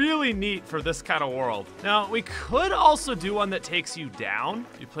like really neat for this kind of world. Now, we could also do one that takes you down.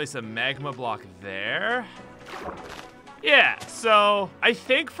 You place a magma block there. Yeah, so I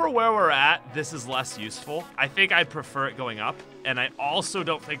think for where we're at, this is less useful. I think I'd prefer it going up, and I also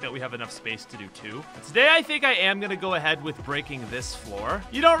don't think that we have enough space to do 2. But today, I think I am gonna go ahead with breaking this floor.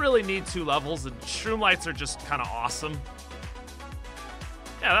 You don't really need 2 levels, and shroom lights are just kind of awesome.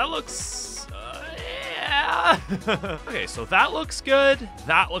 Yeah, that looks, yeah. Okay, so that looks good,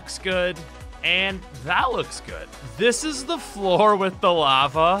 that looks good. And that looks good. This is the floor with the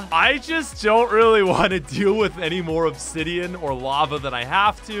lava. I just don't really want to deal with any more obsidian or lava than I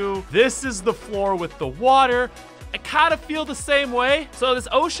have to. This is the floor with the water. I kind of feel the same way. So this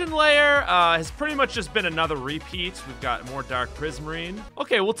ocean layer has pretty much just been another repeat. We've got more dark prismarine.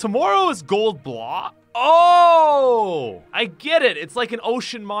 Okay, well, tomorrow is gold block. Oh, I get it. It's like an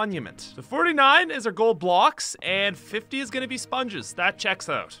ocean monument. So 49 is our gold blocks, and 50 is going to be sponges. That checks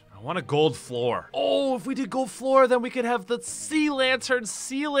out. I want a gold floor. Oh, if we did gold floor, then we could have the sea lantern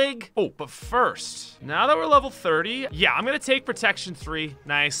ceiling. Oh, but first, now that we're level 30, yeah, I'm gonna take protection 3.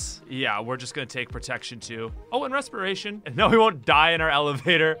 Nice. Yeah, we're just gonna take protection 2. Oh, and respiration. And no, we won't die in our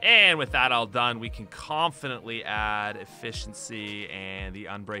elevator. And with that all done, we can confidently add efficiency and the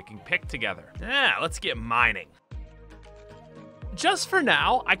unbreaking pick together. Yeah, let's get mining. just for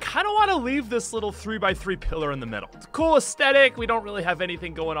now, I kind of want to leave this little 3x3 pillar in the middle. It's a cool aesthetic. We don't really have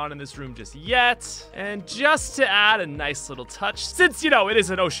anything going on in this room just yet. And just to add a nice little touch, since, you know, it is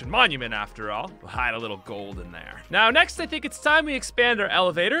an ocean monument after all, we'll hide a little gold in there. Now, next, I think it's time we expand our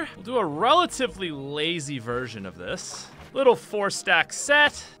elevator. We'll do a relatively lazy version of this. Little 4-stack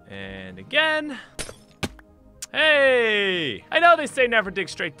set. And again. Hey! I know they say never dig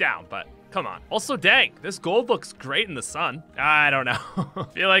straight down, but come on. Also, dang, this gold looks great in the sun. I don't know.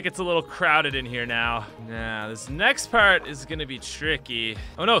 Feel like it's a little crowded in here now. Nah, this next part is gonna be tricky.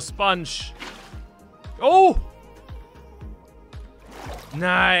 Oh no, sponge. Oh!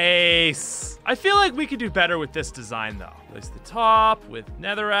 Nice. I feel like we could do better with this design though. Place the top with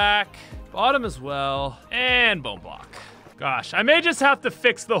netherrack, bottom as well, and bone block. Gosh, I may just have to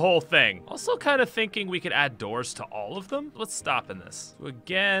fix the whole thing. Also kind of thinking we could add doors to all of them. Let's stop in this. So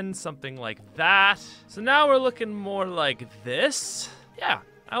again, something like that. So now we're looking more like this. Yeah,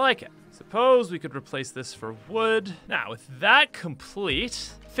 I like it. Suppose we could replace this for wood. Now, with that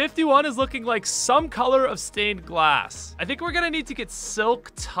complete, 51 is looking like some color of stained glass. I think we're gonna need to get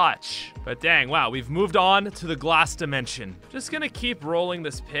silk touch. But dang, wow, we've moved on to the glass dimension. Just gonna keep rolling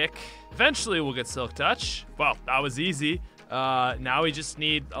this pick. Eventually we'll get silk touch. Well, that was easy. Now we just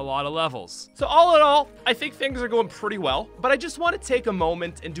need a lot of levels. So all in all, I think things are going pretty well, but I just want to take a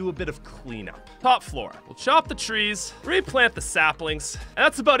moment and do a bit of cleanup. Top floor, we'll chop the trees, replant the saplings, and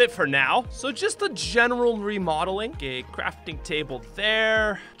that's about it for now. So just a general remodeling. Okay, crafting table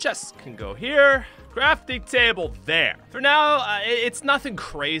there, chest can go here. Crafting table there. For now, it's nothing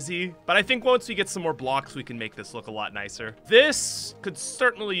crazy, but I think once we get some more blocks, we can make this look a lot nicer. This could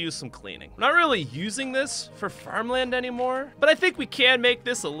certainly use some cleaning. I'm not really using this for farmland anymore, but I think we can make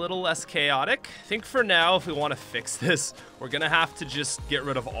this a little less chaotic. I think for now, if we want to fix this, we're gonna have to just get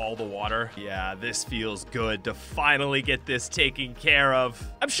rid of all the water. Yeah, this feels good to finally get this taken care of.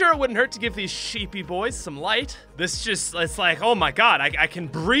 I'm sure it wouldn't hurt to give these sheepy boys some light. This just, it's like, oh my God, I can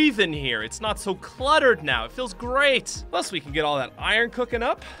breathe in here. It's not so cluttered now. It feels great. Plus we can get all that iron cooking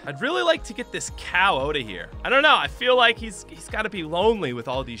up. I'd really like to get this cow out of here. I don't know, I feel like he's gotta be lonely with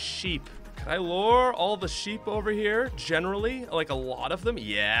all these sheep. Could I lure all the sheep over here generally? Like a lot of them?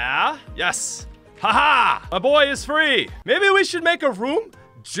 Yeah, yes. Haha, my boy is free. Maybe we should make a room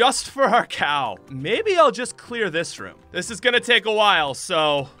just for our cow. Maybe I'll just clear this room. This is gonna take a while,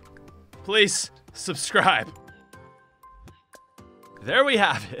 so please subscribe. There we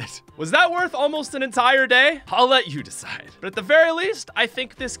have it. Was that worth almost an entire day? I'll let you decide. But at the very least, I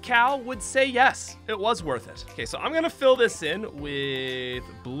think this cow would say yes, it was worth it. Okay, so I'm gonna fill this in with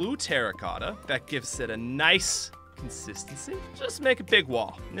blue terracotta. That gives it a nice consistency. Just make a big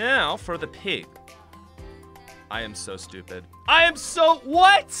wall. Now for the pig. I am so stupid. I am so,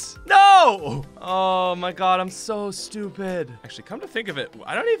 what? No! Oh my God, I'm so stupid. Actually, come to think of it,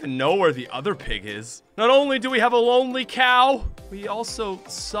 I don't even know where the other pig is. Not only do we have a lonely cow, we also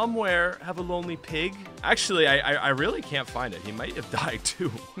somewhere have a lonely pig. Actually, I really can't find it. He might have died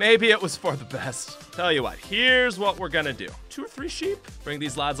too. Maybe it was for the best. Tell you what, here's what we're gonna do. 2 or 3 sheep. Bring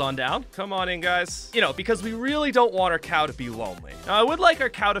these lads on down. Come on in, guys. You know, because we really don't want our cow to be lonely. Now, I would like our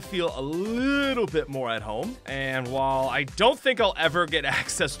cow to feel a little bit more at home. And while I don't think I'll ever get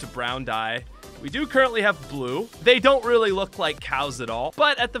access to brown dye, we do currently have blue. They don't really look like cows at all,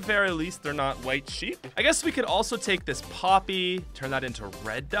 but at the very least, they're not white sheep. I guess we could also take this poppy, turn that into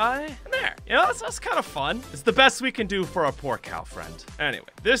red dye, and there. You know, that's kind of fun. It's the best we can do for our poor cow friend. Anyway,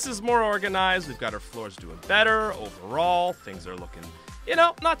 this is more organized. We've got our floors doing better. Overall, things are looking, you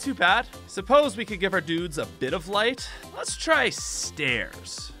know, not too bad. Suppose we could give our dudes a bit of light. Let's try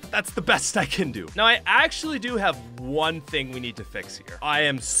stairs. That's the best I can do. Now, I actually do have one thing we need to fix here. I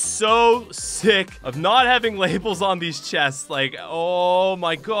am so sick of not having labels on these chests. Like, oh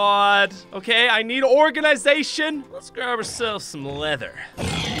my God. Okay, I need organization. Let's grab ourselves some leather.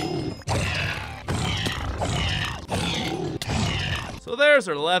 So there's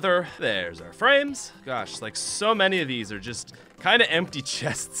our leather, there's our frames. Gosh, like so many of these are just kind of empty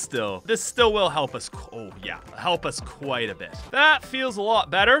chests still. This still will help us, oh yeah, help us quite a bit. That feels a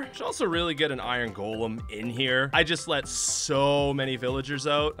lot better. Should also really get an iron golem in here. I just let so many villagers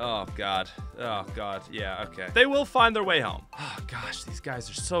out. Oh God, yeah, okay. They will find their way home. Oh gosh, these guys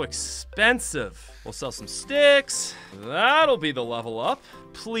are so expensive. We'll sell some sticks. That'll be the level up.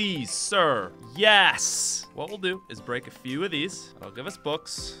 Please, sir, yes. What we'll do is break a few of these. That'll give us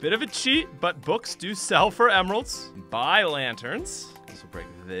books. Bit of a cheat, but books do sell for emeralds. Buy lanterns. So we'll break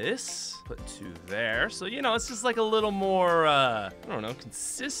this. put 2 there. So, you know, it's just like a little more, I don't know,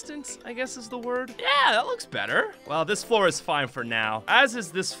 consistent, I guess is the word. Yeah, that looks better. Well, this floor is fine for now, as is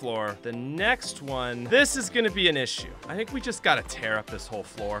this floor. The next one, this is gonna be an issue. I think we just gotta tear up this whole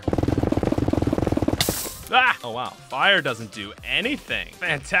floor. Ah! Oh, wow. Fire doesn't do anything.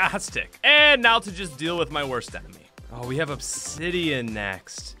 Fantastic. And now to just deal with my worst enemy. Oh, we have obsidian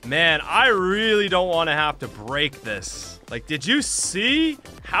next. Man, I really don't want to have to break this. Like, did you see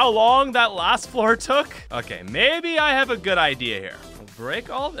how long that last floor took? Okay, maybe I have a good idea here. I'll break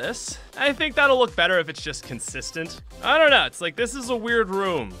all this. I think that'll look better if it's just consistent. I don't know. It's like, this is a weird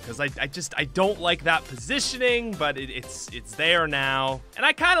room because I don't like that positioning, but it's there now. And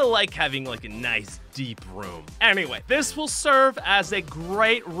I kind of like having like a nice deep room. Anyway, this will serve as a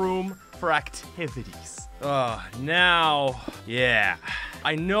great room for activities. Now, yeah.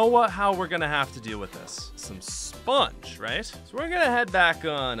 I know how we're gonna have to deal with this. Some sponge, right? So we're gonna head back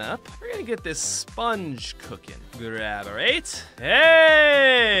on up. We're gonna get this sponge cooking. Grab-a-rate.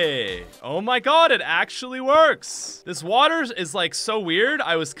 Hey! Oh my god, it actually works. This water is like so weird.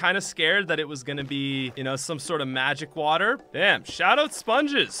 I was kind of scared that it was gonna be, you know, some sort of magic water. Damn, shout out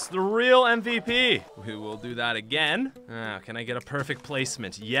sponges, the real MVP. We will do that again. Can I get a perfect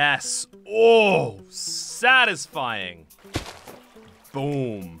placement? Yes. Oh, satisfying.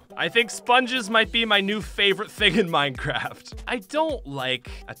 Boom. I think sponges might be my new favorite thing in Minecraft. I don't like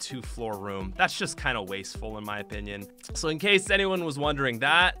a 2-floor room. That's just kind of wasteful in my opinion. So in case anyone was wondering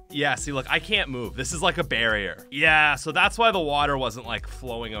that, yeah, see, look, I can't move. This is like a barrier. Yeah, so that's why the water wasn't like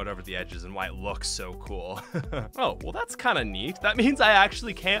flowing out over the edges and why it looks so cool. Oh, well, that's kind of neat. That means I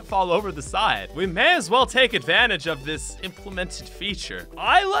actually can't fall over the side. We may as well take advantage of this implemented feature.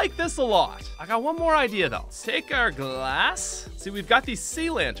 I like this a lot. I got one more idea though. Let's take our glass. See, we've got these sea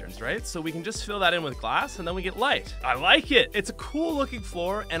lanterns, right? So we can just fill that in with glass and then we get light. I like it. It's a cool looking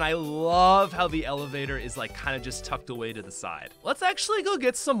floor and I love how the elevator is like kind of just tucked away to the side. Let's actually go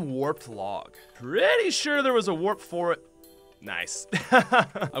get some warped log. Pretty sure there was a warp for it. Nice.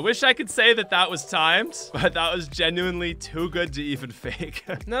 I wish I could say that that was timed, but that was genuinely too good to even fake.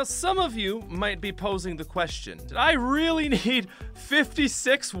 Now, some of you might be posing the question, did I really need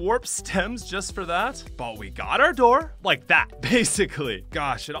 56 warp stems just for that? But we got our door like that, basically.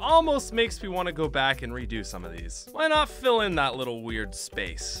 Gosh, it almost makes me want to go back and redo some of these. Why not fill in that little weird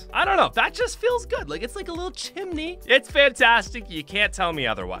space? I don't know, that just feels good. Like it's like a little chimney. It's fantastic, you can't tell me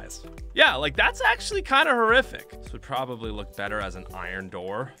otherwise. Yeah, like that's actually kind of horrific. This would probably look better as an iron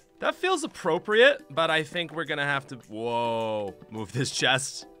door. That feels appropriate, but I think we're gonna have to, whoa, move this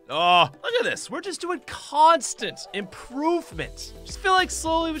chest. Oh, look at this. We're just doing constant improvement. Just feel like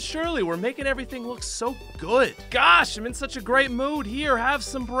slowly but surely we're making everything look so good. Gosh, I'm in such a great mood. Here, have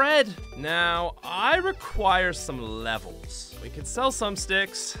some bread. Now, I require some levels. We could sell some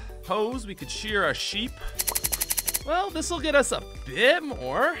sticks. Suppose we could shear our sheep. Well, this will get us a bit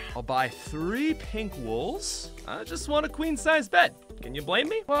more. I'll buy 3 pink wools. I just want a queen-size bed. Can you blame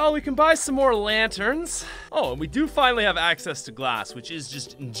me? Well, we can buy some more lanterns. Oh, and we do finally have access to glass, which is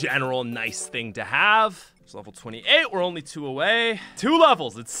just in general a nice thing to have. It's level 28, we're only 2 away. 2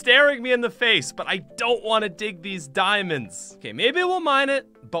 levels, it's staring me in the face, but I don't want to dig these diamonds. Okay, maybe we'll mine it,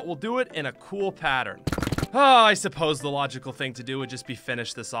 but we'll do it in a cool pattern. Oh, I suppose the logical thing to do would just be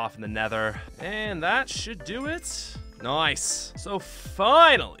finish this off in the nether. And that should do it. Nice. So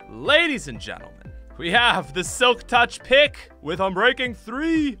finally, ladies and gentlemen, we have the Silk Touch pick with Unbreaking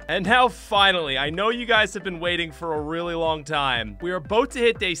 3. And now finally, I know you guys have been waiting for a really long time. We are about to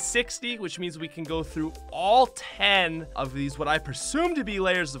hit day 60, which means we can go through all 10 of these, what I presume to be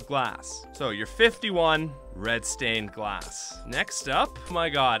layers of glass. So you're 51. Red stained glass. Next up, oh my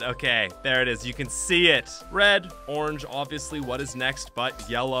god, okay, there it is, you can see it. Red, orange, obviously, what is next but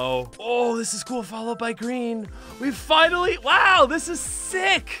yellow? Oh, this is cool, followed by green. We finally, wow, this is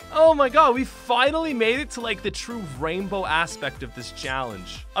sick. Oh my god, we finally made it to like the true rainbow aspect of this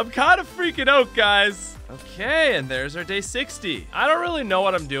challenge. I'm kind of freaking out, guys. Okay, and there's our day 60. I don't really know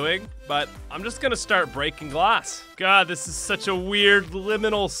what I'm doing, but I'm just gonna start breaking glass. God, this is such a weird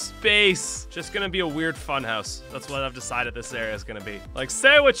liminal space. Just gonna be a weird funhouse. That's what I've decided this area is gonna be. Like,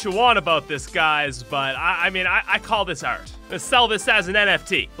 say what you want about this, guys, but I mean, I call this art. Let's sell this as an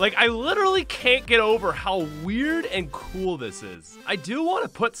NFT. Like, I literally can't get over how weird and cool this is. I do want to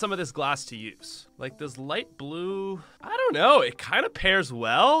put some of this glass to use. Like this light blue, I don't know, it kind of pairs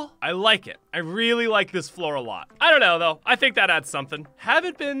well. I like it. I really like this floor a lot. I don't know though, I think that adds something.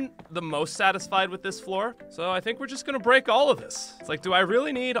 Haven't been the most satisfied with this floor, so I think we're just gonna break all of this. It's like, do I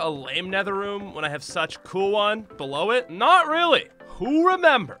really need a lame nether room when I have such cool one below it? Not really. Who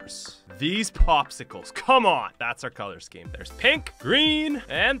remembers These popsicles, come on. That's our color scheme. There's pink, green,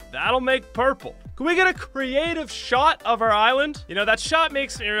 and that'll make purple. Can we get a creative shot of our island? You know, that shot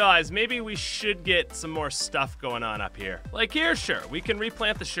makes me realize maybe we should get some more stuff going on up here. Like here, sure, we can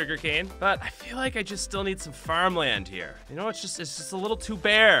replant the sugarcane, but I feel like I just still need some farmland here. You know, it's just a little too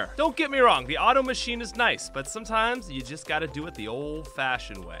bare. Don't get me wrong, the auto machine is nice, but sometimes you just gotta do it the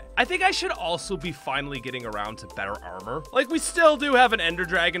old-fashioned way. I think I should also be finally getting around to better armor. Like, we still do have an Ender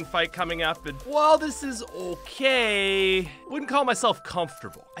Dragon fight coming up, and while this is okay, wouldn't call myself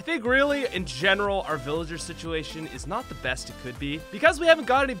comfortable. I think really, in general, our villager situation is not the best it could be. Because we haven't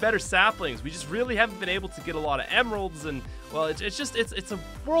got any better saplings, we just really haven't been able to get a lot of emeralds, and well, it's a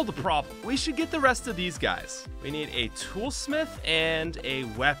world of problem. We should get the rest of these guys. We need a toolsmith and a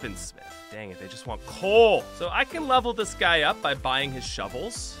weaponsmith. Dang it, they just want coal. So I can level this guy up by buying his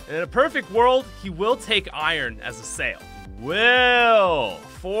shovels. And in a perfect world, he will take iron as a sale. Will.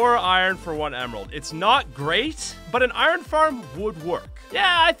 4 iron for 1 emerald. It's not great, but an iron farm would work.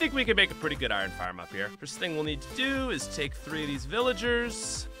 Yeah, I think we can make a pretty good iron farm up here. First thing we'll need to do is take 3 of these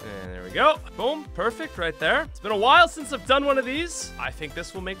villagers. And there we go. Boom, perfect right there. It's been a while since I've done one of these. I think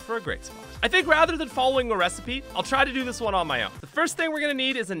this will make for a great spot. I think rather than following a recipe, I'll try to do this one on my own. The first thing we're gonna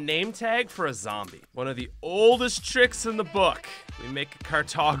need is a name tag for a zombie. One of the oldest tricks in the book. We make a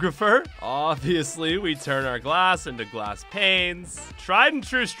cartographer. Obviously, we turn our glass into glass panes. Tried and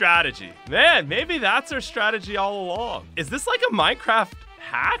true strategy. Man, maybe that's our strategy all along. Is this like a Minecraft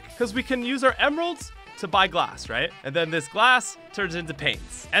hack? Because we can use our emeralds to buy glass, right? And then this glass turns into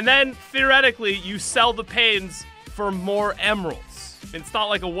panes. And then theoretically, you sell the panes for more emeralds. It's not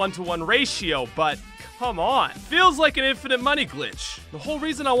like a 1-to-1 ratio, but come on. Feels like an infinite money glitch. The whole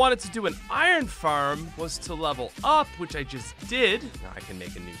reason I wanted to do an iron farm was to level up, which I just did. Now I can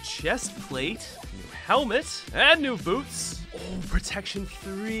make a new chest plate, new helmet, and new boots. Oh, protection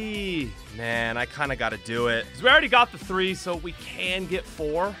 3. Man, I kind of got to do it. Because we already got the 3, so we can get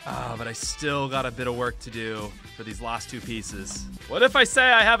 4. But I still got a bit of work to do for these last 2 pieces. What if I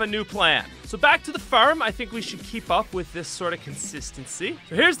say I have a new plan? So back to the farm, I think we should keep up with this sort of consistency.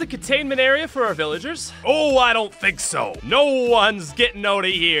 So here's the containment area for our villagers. Oh, I don't think so. No one's getting out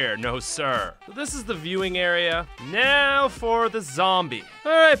of here. No, sir. So this is the viewing area. Now for the zombie.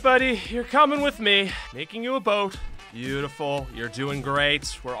 All right, buddy, you're coming with me. Making you a boat. Beautiful. You're doing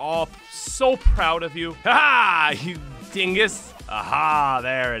great. We're all so proud of you. Ha! You dingus. Aha,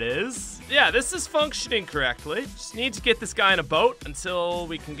 there it is. Yeah, this is functioning correctly. Just need to get this guy in a boat until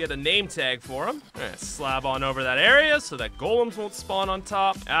we can get a name tag for him. All right, slab on over that area so that golems won't spawn on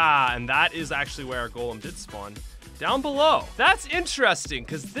top. And that is actually where our golem did spawn. Down below. That's interesting,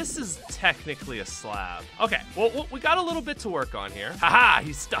 because this is technically a slab. Okay, well, we got a little bit to work on here. Haha,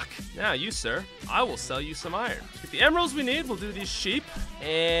 he's stuck. Now you, sir, I will sell you some iron. With the emeralds we need, we'll do these sheep.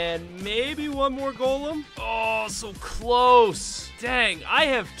 And maybe 1 more golem. Oh, so close. Dang, I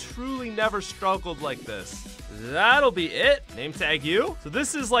have truly never struggled like this. That'll be it. Name tag you. So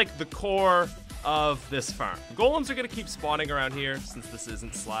this is like the core of this farm. The golems are gonna keep spawning around here since this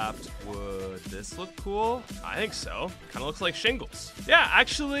isn't slabbed. Would this look cool? I think so. Kind of looks like shingles. Yeah,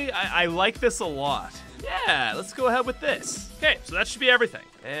 actually, I like this a lot. Yeah, let's go ahead with this. Okay, so that should be everything.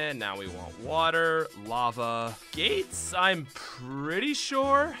 And now we want water, lava, gates, I'm pretty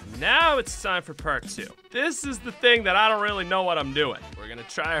sure. Now it's time for part 2. This is the thing that I don't really know what I'm doing. We're gonna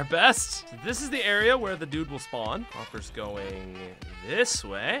try our best. So this is the area where the dude will spawn. Hopper's going this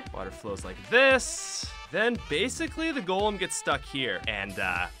way. Water flows like this. Then basically the golem gets stuck here and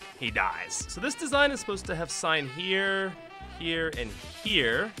he dies. So this design is supposed to have sign here, here, and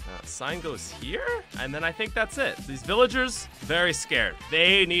here. Sign goes here, and then I think that's it. These villagers, very scared.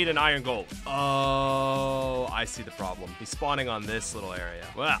 They need an iron golem. Oh, I see the problem. He's spawning on this little area.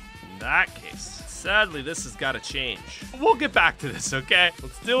 Well, in that case, sadly, this has got to change. We'll get back to this, okay?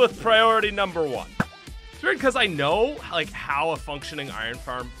 Let's deal with priority number 1. It's weird because I know like how a functioning iron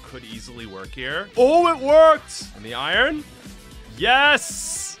farm could easily work here. Oh, it worked! And the iron?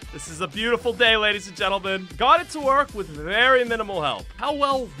 Yes! This is a beautiful day, ladies and gentlemen. Got it to work with very minimal help. How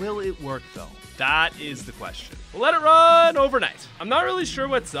well will it work, though? That is the question. We'll let it run overnight. I'm not really sure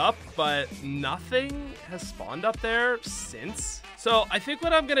what's up, but nothing has spawned up there since. So I think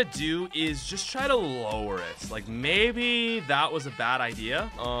what I'm gonna do is just try to lower it. Like maybe that was a bad idea.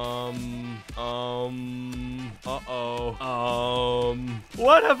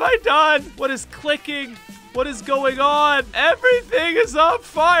 What have I done? What is clicking? What is going on? Everything is on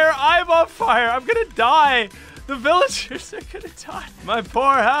fire. I'm on fire. I'm gonna die. The villagers are gonna die. My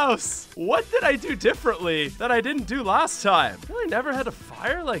poor house. What did I do differently that I didn't do last time? I really never had a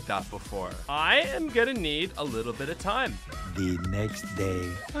fire like that before. I am gonna need a little bit of time. the next day.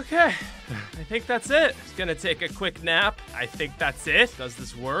 Okay, I think that's it. Just gonna take a quick nap. I think that's it. Does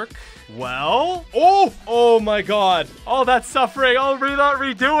this work? Well, oh my God. All that suffering, all that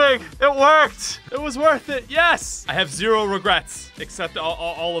redoing, it worked. It was worth it, yes. I have zero regrets, except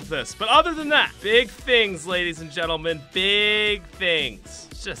all of this. But other than that, big things, ladies and gentlemen, big things.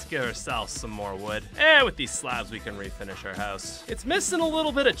 Let's just give ourselves some more wood. And with these slabs, we can refinish our house. It's missing a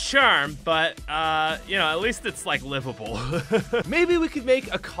little bit of charm, but, you know, at least it's like livable. Maybe we could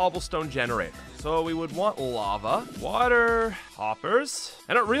make a cobblestone generator. So we would want lava, water, hoppers,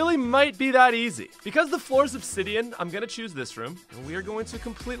 and it really might be that easy. Because the floor's obsidian, I'm gonna choose this room, and we are going to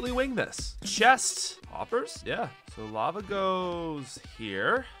completely wing this. Chest, hoppers, yeah. So lava goes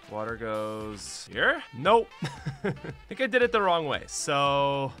here, water goes here. Nope, I think I did it the wrong way.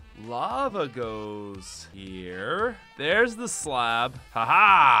 So lava goes here. There's the slab,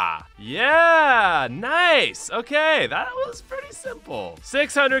 haha. Yeah, nice, okay, that was pretty simple.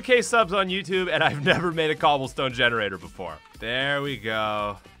 600K subs on YouTube, and I've never made a cobblestone generator before. There we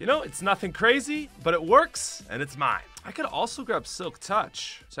go. You know, it's nothing crazy, but it works, and it's mine. I could also grab Silk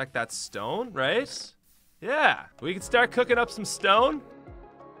Touch. Check that stone, right? Yeah, we can start cooking up some stone.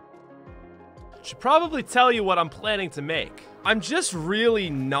 Should probably tell you what I'm planning to make. I'm just really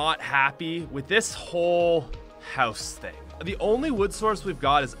not happy with this whole house thing. The only wood source we've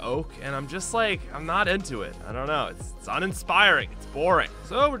got is oak, and I'm just like, I'm not into it. I don't know, it's uninspiring, it's boring.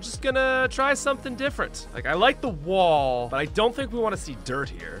 So we're just gonna try something different. Like, I like the wall, but I don't think we wanna see dirt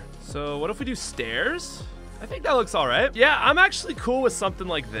here. So what if we do stairs? I think that looks all right. Yeah, I'm actually cool with something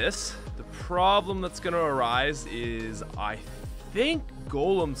like this. The problem that's gonna arise is I think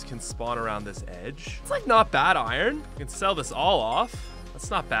golems can spawn around this edge. It's like not bad iron. We can sell this all off. That's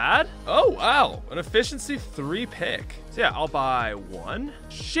not bad. Oh, wow, an efficiency 3 pick. So yeah, I'll buy 1.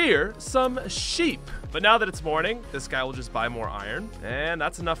 Shear some sheep. But now that it's morning, this guy will just buy more iron, and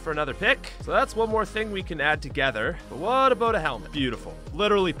that's enough for another pick. So that's one more thing we can add together. But what about a helmet? Beautiful,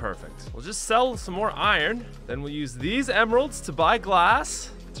 literally perfect. We'll just sell some more iron. Then we'll use these emeralds to buy glass.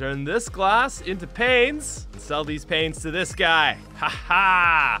 Turn this glass into panes and sell these panes to this guy. Ha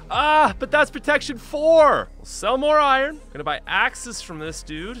ha! But that's protection 4. We'll sell more iron. Gonna buy axes from this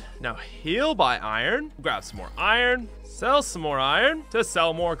dude. Now he'll buy iron. Grab some more iron. Sell some more iron to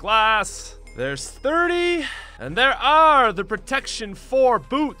sell more glass. There's 30, and there are the protection 4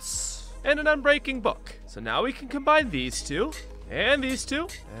 boots and an unbreaking book. So now we can combine these two and these two,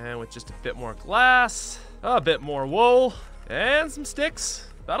 and with just a bit more glass, a bit more wool, and some sticks.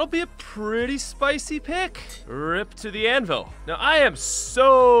 That'll be a pretty spicy pick. Rip to the anvil. Now, I am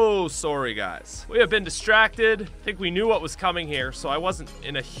so sorry, guys. We have been distracted. I think we knew what was coming here, so I wasn't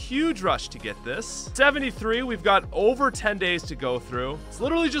in a huge rush to get this. 73, we've got over 10 days to go through. It's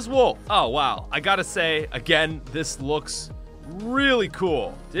literally just wool. Oh, wow. I gotta say, again, this looks really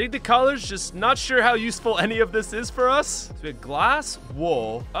cool. Dig the colors, just not sure how useful any of this is for us. So we have glass,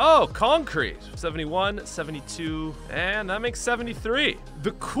 wool, oh, concrete. 71, 72, and that makes 73.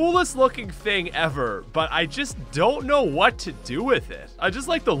 The coolest looking thing ever, but I just don't know what to do with it. I just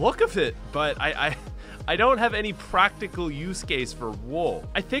like the look of it, but I don't have any practical use case for wool.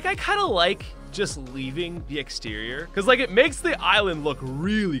 I think I kind of like just leaving the exterior, because like it makes the island look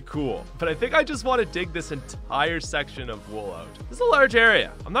really cool, but I think I just want to dig this entire section of wool out. This is a large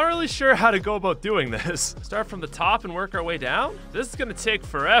area. I'm not really sure how to go about doing this. Start from the top and work our way down? This is gonna take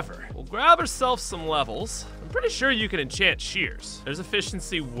forever. We'll grab ourselves some levels. I'm pretty sure you can enchant shears. There's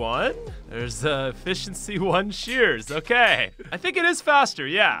efficiency 1. There's efficiency 1 shears. Okay. I think it is faster,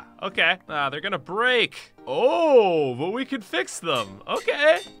 yeah. Okay. They're gonna break. Oh, but we can fix them.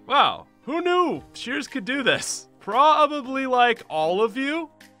 Okay. Wow. Who knew shears could do this? Probably like all of you.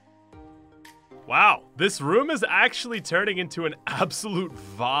 Wow, this room is actually turning into an absolute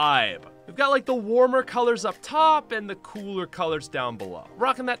vibe. We've got like the warmer colors up top and the cooler colors down below.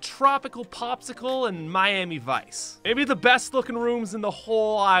 Rocking that tropical popsicle and Miami Vice. Maybe the best looking rooms in the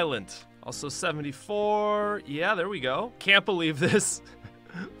whole island. Also 74, yeah, there we go. Can't believe this,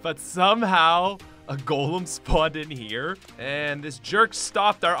 but somehow a golem spawned in here, and this jerk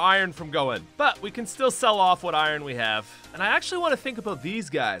stopped our iron from going. But we can still sell off what iron we have. And I actually want to think about these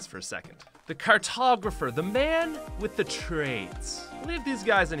guys for a second. The cartographer, the man with the trades. We'll leave these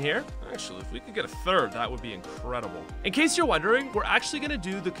guys in here. Actually, if we could get a third, that would be incredible. In case you're wondering, we're actually gonna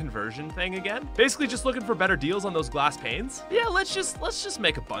do the conversion thing again. Basically just looking for better deals on those glass panes. Yeah, let's just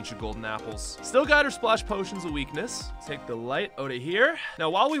make a bunch of golden apples. Still got our splash potions of weakness. Take the light out of here. Now,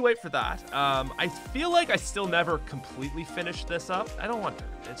 while we wait for that, I feel like I still never completely finished this up. I don't want to.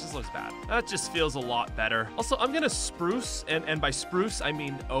 It just looks bad. That just feels a lot better. Also, I'm gonna spruce, and by spruce, I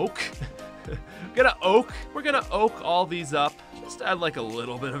mean oak. We're gonna oak all these up. Just to add like a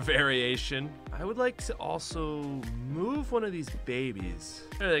little bit of variation. I would like to also move one of these babies.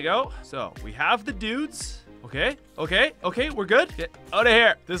 There they go. So we have the dudes. Okay, we're good. Get out of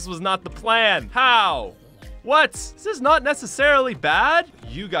here. This was not the plan. How? What? This is not necessarily bad.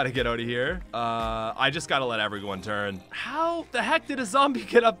 You gotta get out of here. I just gotta let everyone turn. How the heck did a zombie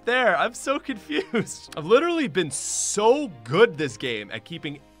get up there? I'm so confused. I've literally been so good this game at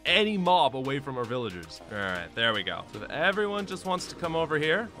keeping any mob away from our villagers. All right, there we go. So if everyone just wants to come over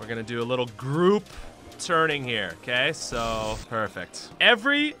here, we're gonna do a little group turning here, okay? So, perfect.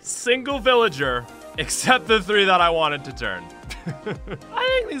 Every single villager except the 3 that I wanted to turn.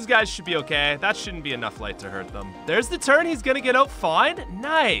 I think these guys should be okay. That shouldn't be enough light to hurt them. There's the turn. He's gonna get out fine.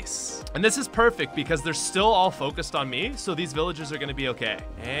 Nice. And this is perfect because they're still all focused on me, so these villagers are gonna be okay.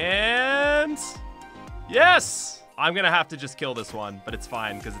 And yes! I'm gonna have to just kill this one, but it's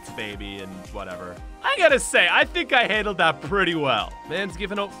fine because it's a baby and whatever. I gotta say, I think I handled that pretty well. Man's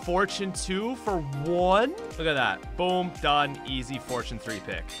giving out Fortune 2 for 1. Look at that. Boom, done, easy Fortune 3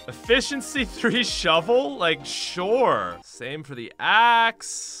 pick. Efficiency 3 shovel? Like, sure. Same for the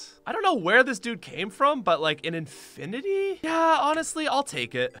axe. I don't know where this dude came from, but like an infinity? Yeah, honestly, I'll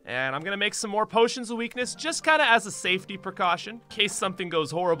take it. And I'm gonna make some more potions of weakness, just kind of as a safety precaution. In case something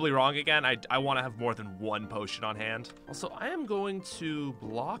goes horribly wrong again, I want to have more than 1 potion on hand. Also, I am going to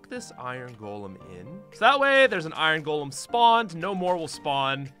block this iron golem in. So that way, there's an iron golem spawned, no more will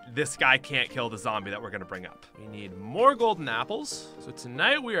spawn. This guy can't kill the zombie that we're gonna bring up. We need more golden apples. So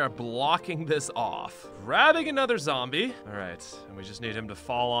tonight we are blocking this off. Grabbing another zombie. All right, and we just need him to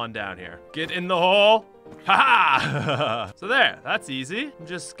fall on down here. Get in the hole. Ha-ha! So there, that's easy. I'm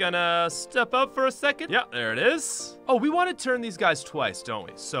just gonna step up for a second. Yeah, there it is. Oh, we want to turn these guys twice, don't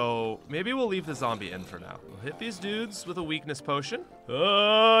we? So maybe we'll leave the zombie in for now. We'll hit these dudes with a weakness potion.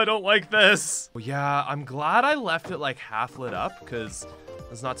 Oh, I don't like this. Well, yeah, I'm glad I left it like half lit up because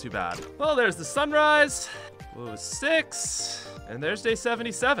it's not too bad. Well, there's the sunrise. Ooh, 6. And there's day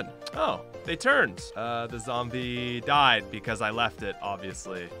 77. Oh, they turned. The zombie died because I left it,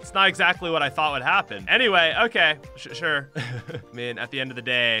 obviously. It's not exactly what I thought would happen. Anyway, okay, sure. I mean, at the end of the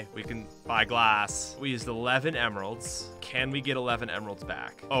day, we can buy glass. We used 11 emeralds. Can we get 11 emeralds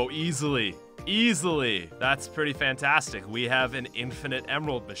back? Oh, easily. Easily. That's pretty fantastic. We have an infinite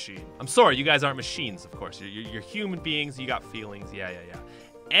emerald machine. I'm sorry, you guys aren't machines, of course. You're human beings. You got feelings. Yeah.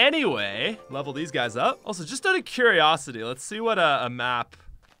 Anyway, level these guys up. Also, just out of curiosity, let's see what a map.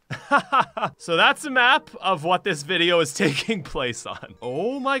 So that's a map of what this video is taking place on.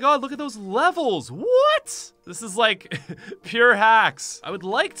 Oh my god, look at those levels. What? This is like pure hacks. I would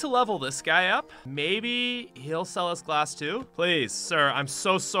like to level this guy up. Maybe he'll sell us glass too. Please, sir, I'm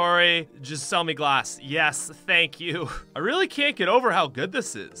so sorry. Just sell me glass. Yes, thank you. I really can't get over how good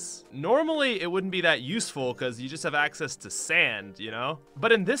this is. Normally, it wouldn't be that useful because you just have access to sand, you know?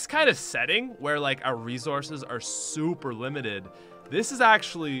 But in this kind of setting where like our resources are super limited, this is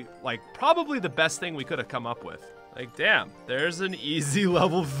actually like probably the best thing we could have come up with. Like, damn, there's an easy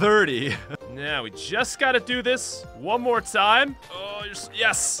level 30. Now we just gotta do this one more time. Oh,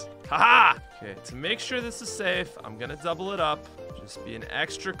 yes, haha. Okay, to make sure this is safe, I'm gonna double it up. Just being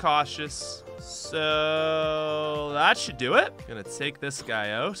extra cautious. So that should do it. Gonna take this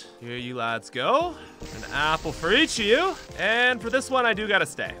guy out. Here you lads go. An apple for each of you. And for this one, I do gotta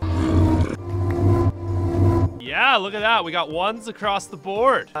stay. Yeah, look at that. We got 1s across the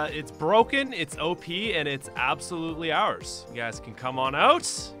board. It's broken, it's OP, and it's absolutely ours. You guys can come on out.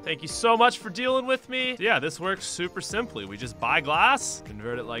 Thank you so much for dealing with me. So yeah, this works super simply. We just buy glass,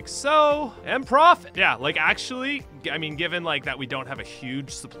 convert it like so, and profit. Yeah, like actually, I mean, given like that we don't have a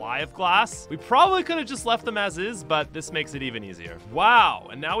huge supply of glass, we probably could have just left them as is, but this makes it even easier. Wow,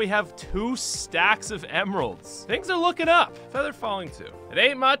 and now we have 2 stacks of emeralds. Things are looking up. Feather falling too. It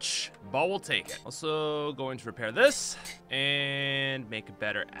ain't much, but we'll take it. Also going to repair this and make a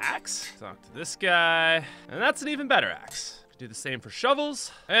better axe. Talk to this guy, and that's an even better axe. Do the same for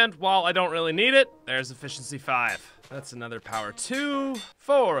shovels. And while I don't really need it, there's efficiency 5. That's another power 2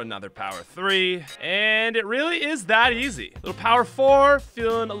 for another power 3. And it really is that easy. Little power 4,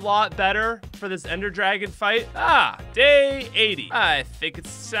 feeling a lot better for this Ender Dragon fight. Day 80. I think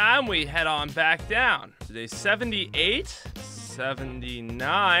it's time we head on back down. Day 78.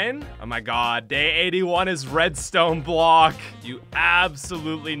 79. Oh my god, day 81 is redstone block. You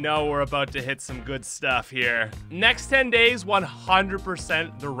absolutely know we're about to hit some good stuff here. Next 10 days,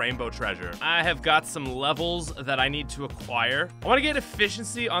 100% the rainbow treasure. I have got some levels that I need to acquire. I want to get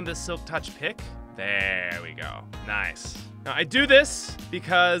efficiency on this silk touch pick. There we go. Nice. Now I do this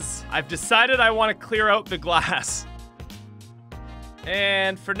because I've decided I want to clear out the glass.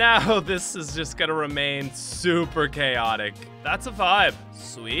 And for now, this is just gonna remain super chaotic. That's a vibe.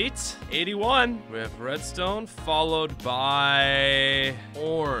 Sweet. 81. We have redstone followed by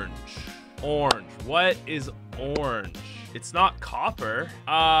orange. Orange. What is orange? It's not copper.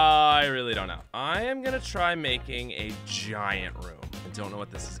 I really don't know. I am gonna try making a giant room. I don't know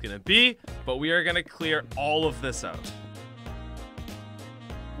what this is gonna be, but we are gonna clear all of this out.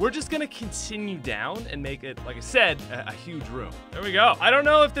 We're just gonna continue down and make it, like I said, a huge room. There we go. I don't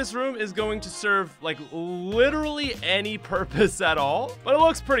know if this room is going to serve like literally any purpose at all, but it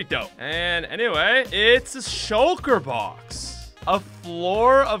looks pretty dope. And anyway, it's a shulker box. A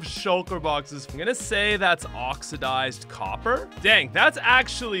floor of shulker boxes. I'm gonna say that's oxidized copper. Dang, that's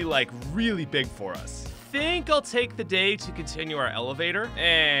actually like really big for us. I think I'll take the day to continue our elevator.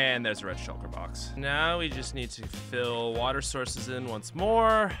 And there's a red shulker box. Now we just need to fill water sources in once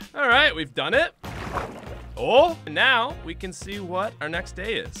more. All right, we've done it. Oh, and now we can see what our next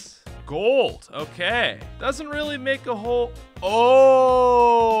day is. Gold, okay. Doesn't really make a whole...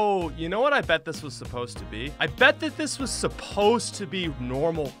 Oh, you know what I bet this was supposed to be? I bet that this was supposed to be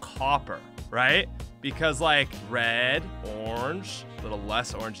normal copper, right? Because like red, orange, a little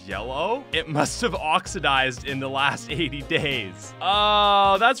less orange, yellow, it must have oxidized in the last 80 days.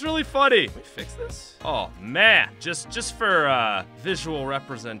 Oh, that's really funny. Can we fix this? Oh man, just for visual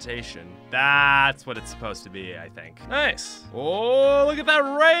representation. That's what it's supposed to be, I think. Nice. Oh, look at that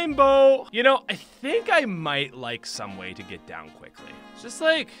rainbow. You know, I think I might like some way to get down quickly. Just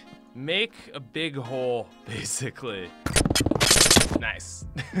like make a big hole, basically. Nice.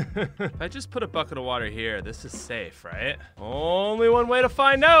 If I just put a bucket of water here, this is safe, right? Only one way to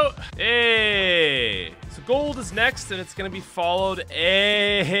find out. Hey. So gold is next, and it's gonna be followed.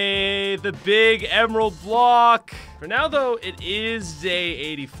 Hey, the big emerald block. For now, though, it is day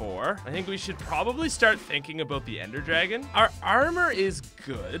 84. I think we should probably start thinking about the Ender Dragon. Our armor is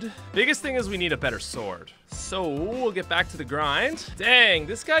good. Biggest thing is we need a better sword. So we'll get back to the grind. Dang,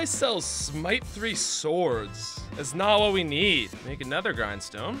 this guy sells Smite 3 swords. That's not what we need. Make another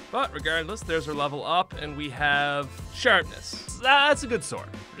grindstone. But regardless, there's our level up, and we have sharpness. So that's a good sword.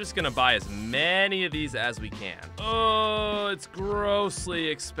 We're just gonna buy as many of these as we can. Oh, it's grossly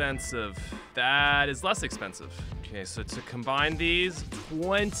expensive. That is less expensive. Okay, so to combine these,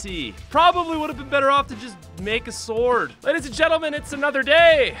 20. Probably would have been better off to just make a sword. Ladies and gentlemen, it's another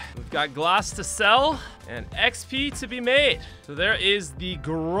day. We've got glass to sell and XP to be made. So there is the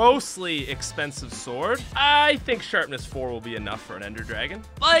grossly expensive sword. I think sharpness 4 will be enough for an Ender Dragon.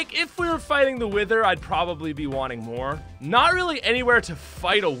 Like, if we were fighting the Wither, I'd probably be wanting more. Not really anywhere to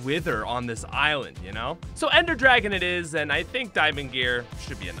fight a Wither on this island, you know? So Ender Dragon it is, and I think diamond gear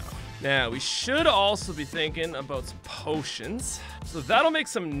should be enough. Now, we should also be thinking about some potions. So that'll make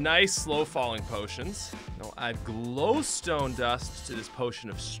some nice slow-falling potions. I'll add glowstone dust to this potion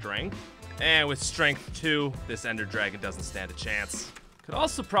of strength. And with strength 2, this Ender Dragon doesn't stand a chance. Could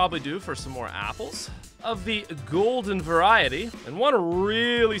also probably do for some more apples of the golden variety. And one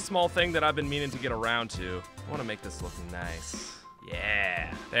really small thing that I've been meaning to get around to. I want to make this look nice.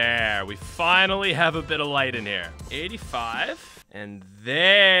 Yeah, there, we finally have a bit of light in here. 85. And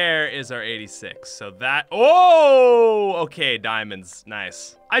there is our 86. So that, oh, okay, diamonds,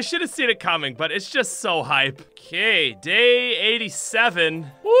 nice. I should have seen it coming, but it's just so hype. Okay, day 87.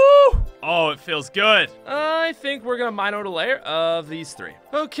 Woo! Oh, it feels good. I think we're gonna mine out a layer of these 3.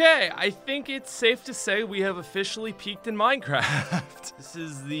 Okay, I think it's safe to say we have officially peaked in Minecraft. This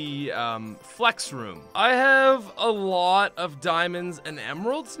is the flex room. I have a lot of diamonds and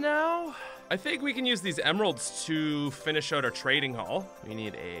emeralds now. I think we can use these emeralds to finish out our trading hall. We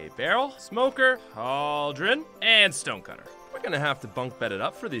need a barrel, smoker, cauldron, and stonecutter. We're gonna have to bunk bed it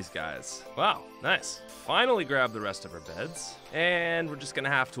up for these guys. Wow, nice. Finally grab the rest of our beds. And we're just gonna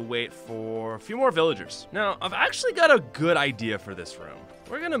have to wait for a few more villagers. Now, I've actually got a good idea for this room.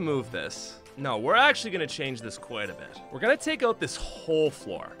 We're gonna move this. No, we're actually gonna change this quite a bit. We're gonna take out this whole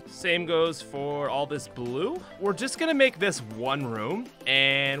floor. Same goes for all this blue. We're just gonna make this one room,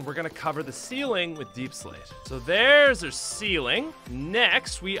 and we're gonna cover the ceiling with deep slate. So there's our ceiling.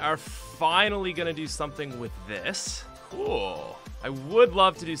 Next, we are finally gonna do something with this. Cool. I would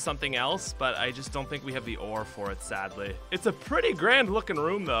love to do something else, but I just don't think we have the ore for it, sadly. It's a pretty grand looking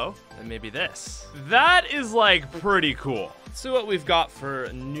room though. And maybe this. That is like pretty cool. Let's see what we've got for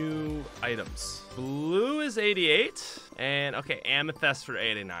new items. Blue is 88. And okay, amethyst for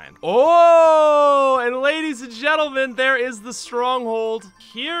 89. Oh, and ladies and gentlemen, there is the stronghold.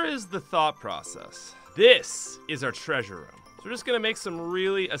 Here is the thought process. This is our treasure room. So we're just gonna make some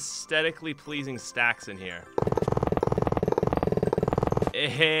really aesthetically pleasing stacks in here.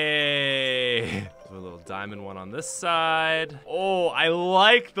 Hey, a little diamond one on this side. Oh, I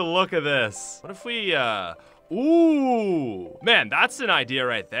like the look of this. What if we, ooh, man, that's an idea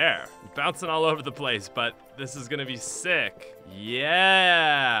right there. Bouncing all over the place, but this is gonna be sick.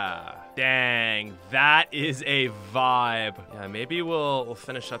 Yeah. Dang, that is a vibe. Yeah, maybe we'll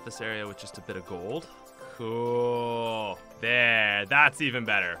finish up this area with just a bit of gold. Cool. There, that's even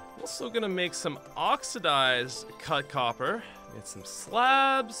better. Also gonna make some oxidized cut copper. Get some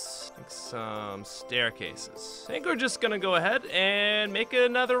slabs, make some staircases. I think we're just gonna go ahead and make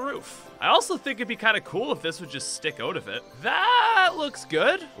another roof. I also think it'd be kind of cool if this would just stick out of it. That looks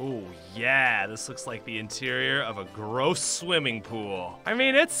good. Oh yeah, this looks like the interior of a gross swimming pool. I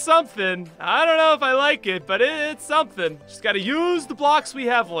mean, it's something. I don't know if I like it, but it's something. Just gotta use the blocks we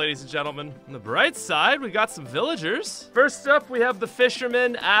have, ladies and gentlemen. On the bright side, we got some villagers. First up, we have the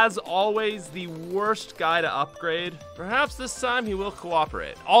fisherman. As always, the worst guy to upgrade. Perhaps this time he will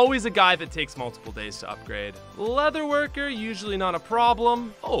cooperate. Always a guy that takes multiple days to upgrade. Leather worker, usually not a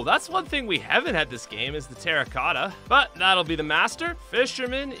problem. Oh, that's one thing we haven't had this game is the terracotta, but that'll be the master.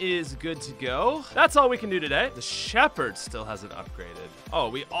 Fisherman is good to go. That's all we can do today. The shepherd still hasn't upgraded. Oh,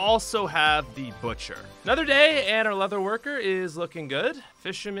 we also have the butcher. Another day and our leather worker is looking good.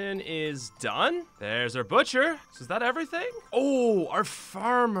 Fisherman is done. There's our butcher. So is that everything? Oh, our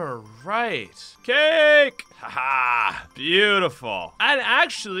farmer, right. Cake! Haha, beautiful. And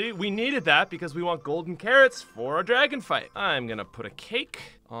actually, we needed that because we want golden carrots for our dragon fight. I'm gonna put a cake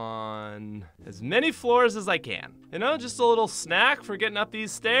on as many floors as I can. You know, just a little snack for getting up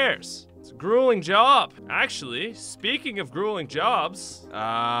these stairs. It's a grueling job. Actually, speaking of grueling jobs,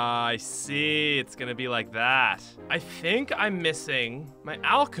 I see, it's gonna be like that. I think I'm missing my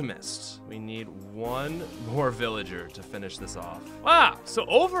alchemist. We need one more villager to finish this off. Wow, so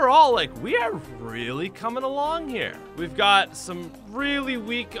overall, like, we are really coming along here. We've got some really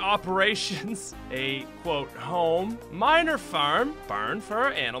weak operations, a quote home, minor farm, barn for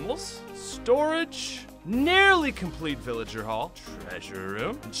our animals, storage, nearly complete villager hall, treasure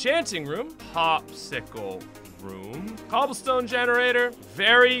room, enchanting room, popsicle room, cobblestone generator,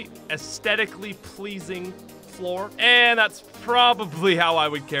 very aesthetically pleasing floor, and that's probably how I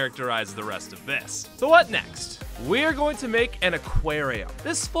would characterize the rest of this. So what next? We're going to make an aquarium.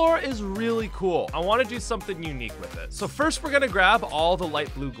 This floor is really cool. I want to do something unique with it. So first we're gonna grab all the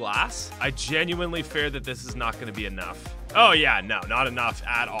light blue glass. I genuinely fear that this is not gonna be enough. Oh yeah, no, not enough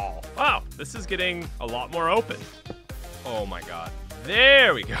at all. Wow, this is getting a lot more open. Oh my God.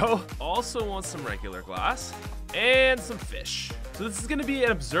 There we go. Also want some regular glass and some fish. So this is gonna be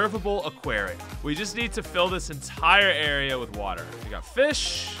an observable aquarium. We just need to fill this entire area with water. We got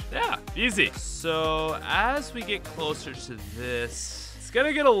fish, yeah, easy. So as we get closer to this, it's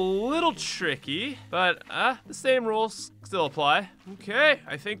gonna get a little tricky, but the same rules still apply. Okay,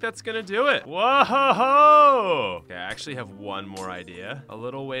 I think that's gonna do it. Whoa! Okay, I actually have one more idea. A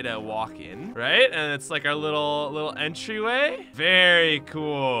little way to walk in, right? And it's like our little entryway. Very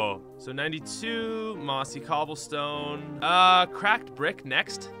cool. So 92, mossy cobblestone, cracked brick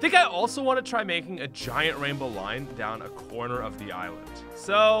next. I think I also want to try making a giant rainbow line down a corner of the island.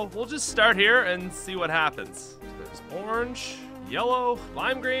 So we'll just start here and see what happens. So there's orange, yellow,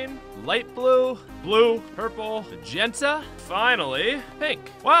 lime green, light blue, blue, purple, magenta, finally, pink.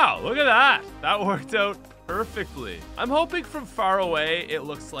 Wow, look at that. That worked out perfectly. I'm hoping from far away it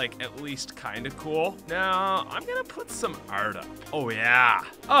looks like at least kind of cool. Now, I'm gonna put some art up. Oh yeah.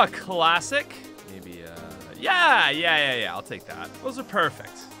 Oh, classic. Maybe, yeah, I'll take that. Those are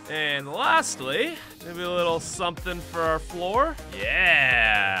perfect. And lastly, maybe a little something for our floor.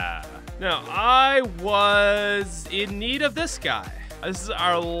 Yeah. Now, I was in need of this guy. This is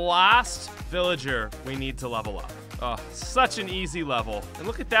our last villager we need to level up. Oh, such an easy level. And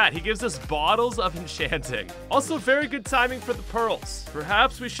look at that, he gives us bottles of enchanting. Also, very good timing for the pearls.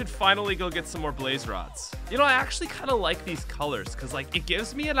 Perhaps we should finally go get some more blaze rods. You know, I actually kind of like these colors because, like, it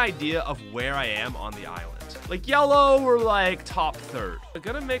gives me an idea of where I am on the island. Like, yellow, we're like top third. I'm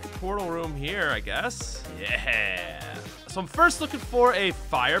gonna make a portal room here, I guess. Yeah. So I'm first looking for a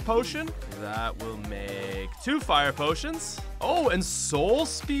fire potion. That will make 2 fire potions. Oh, and soul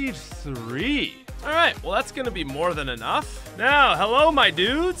speed 3. All right, well, that's gonna be more than enough. Now, hello, my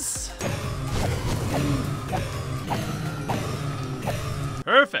dudes.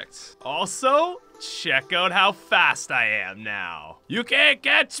 Perfect. Also, check out how fast I am now. You can't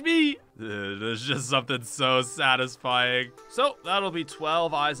catch me. There's just something so satisfying. So that'll be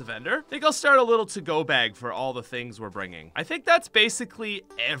 12 Eyes of Ender. I think I'll start a little to-go bag for all the things we're bringing. I think that's basically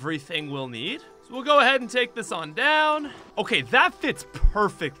everything we'll need. So we'll go ahead and take this on down. Okay, that fits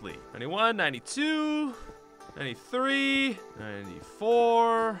perfectly. 91, 92, 93,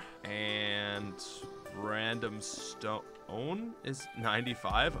 94, and random stone is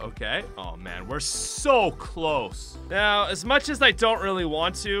 95. Okay. Oh man, we're so close. Now, as much as I don't really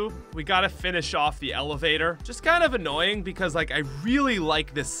want to, we gotta finish off the elevator. Just kind of annoying because like I really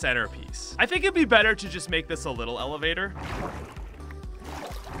like this centerpiece. I think it'd be better to just make this a little elevator.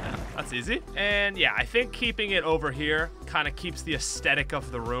 Yeah, that's easy. And yeah, I think keeping it over here kind of keeps the aesthetic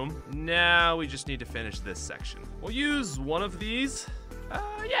of the room. Now we just need to finish this section. We'll use one of these.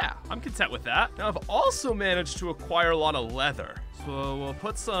 Yeah, I'm content with that. Now, I've also managed to acquire a lot of leather. So we'll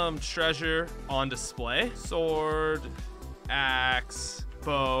put some treasure on display. Sword, axe,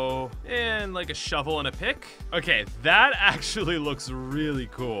 bow, and like a shovel and a pick. Okay, that actually looks really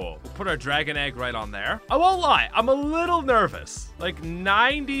cool. We'll put our dragon egg right on there. I won't lie, I'm a little nervous. Like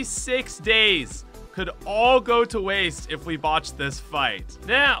 96 days could all go to waste if we botch this fight.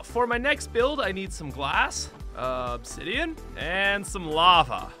 Now, for my next build, I need some glass, obsidian, and some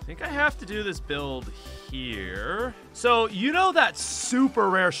lava. I think I have to do this build here. So you know that super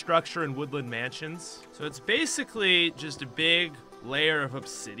rare structure in Woodland Mansions? So it's basically just a big layer of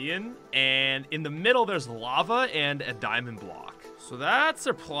obsidian, and in the middle there's lava and a diamond block. So that's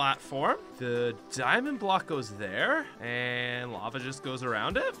our platform. The diamond block goes there, and lava just goes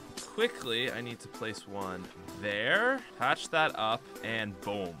around it. Quickly, I need to place one there, patch that up, and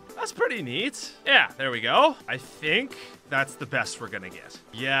boom. That's pretty neat. Yeah, there we go. I think that's the best we're gonna get.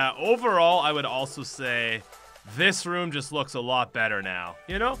 Yeah, overall, I would also say this room just looks a lot better now.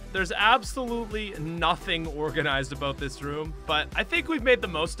 You know, there's absolutely nothing organized about this room, but I think we've made the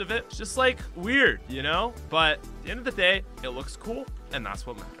most of it. It's just like weird, you know? But at the end of the day, it looks cool, and that's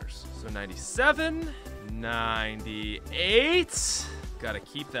what matters. So 97, 98. Gotta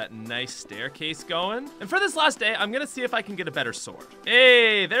keep that nice staircase going. And for this last day, I'm gonna see if I can get a better sword.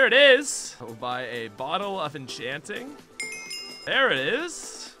 Hey, there it is. We'll buy a bottle of enchanting. There it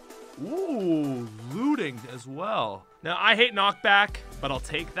is. Ooh, looting as well. Now, I hate knockback, but I'll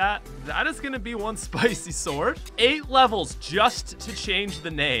take that. That is gonna be one spicy sword. 8 levels just to change the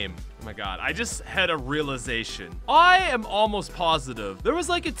name. Oh my god, I just had a realization. I am almost positive there was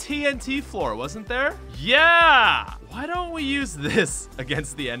like a TNT floor, wasn't there? Yeah! Why don't we use this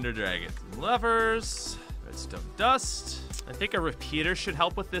against the Ender Dragon? Levers, redstone dust. I think a repeater should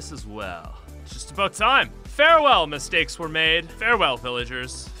help with this as well. It's just about time. Farewell, mistakes were made. Farewell,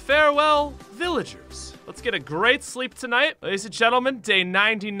 villagers. Farewell, villagers. Let's get a great sleep tonight. Ladies and gentlemen, day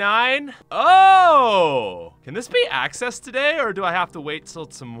 99. Oh! Can this be accessed today, or do I have to wait till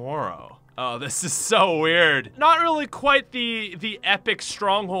tomorrow? Oh, this is so weird. Not really quite the epic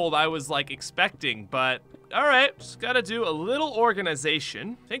stronghold I was like expecting, but all right, just gotta do a little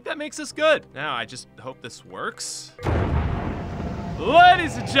organization. I think that makes us good. Now, I just hope this works.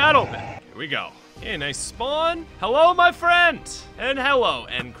 Ladies and gentlemen, here we go. Okay, nice spawn. Hello, my friend. And hello,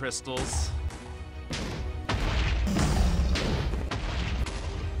 end crystals.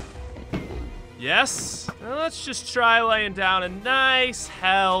 Yes. Now let's just try laying down a nice,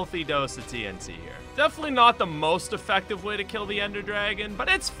 healthy dose of TNT here. Definitely not the most effective way to kill the Ender Dragon, but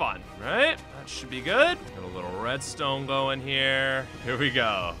it's fun, right? That should be good. Got a little redstone going here. Here we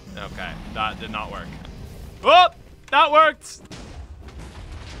go. Okay, that did not work. Oh, that worked.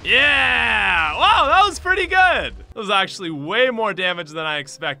 Yeah! Wow, that was pretty good. That was actually way more damage than I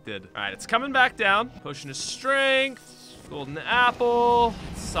expected. All right, it's coming back down. Potion of strength, golden apple.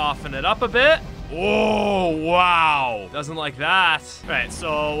 Soften it up a bit. Oh, wow. Doesn't like that. All right,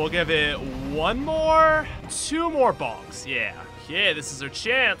 so we'll give it 2 more bonks. Yeah. Okay, this is our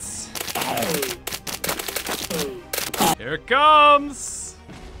chance. Here it comes.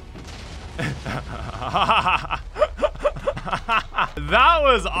 That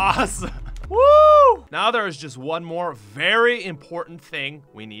was awesome. Woo! Now there is just one more very important thing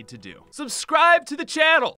we need to do. Subscribe to the channel.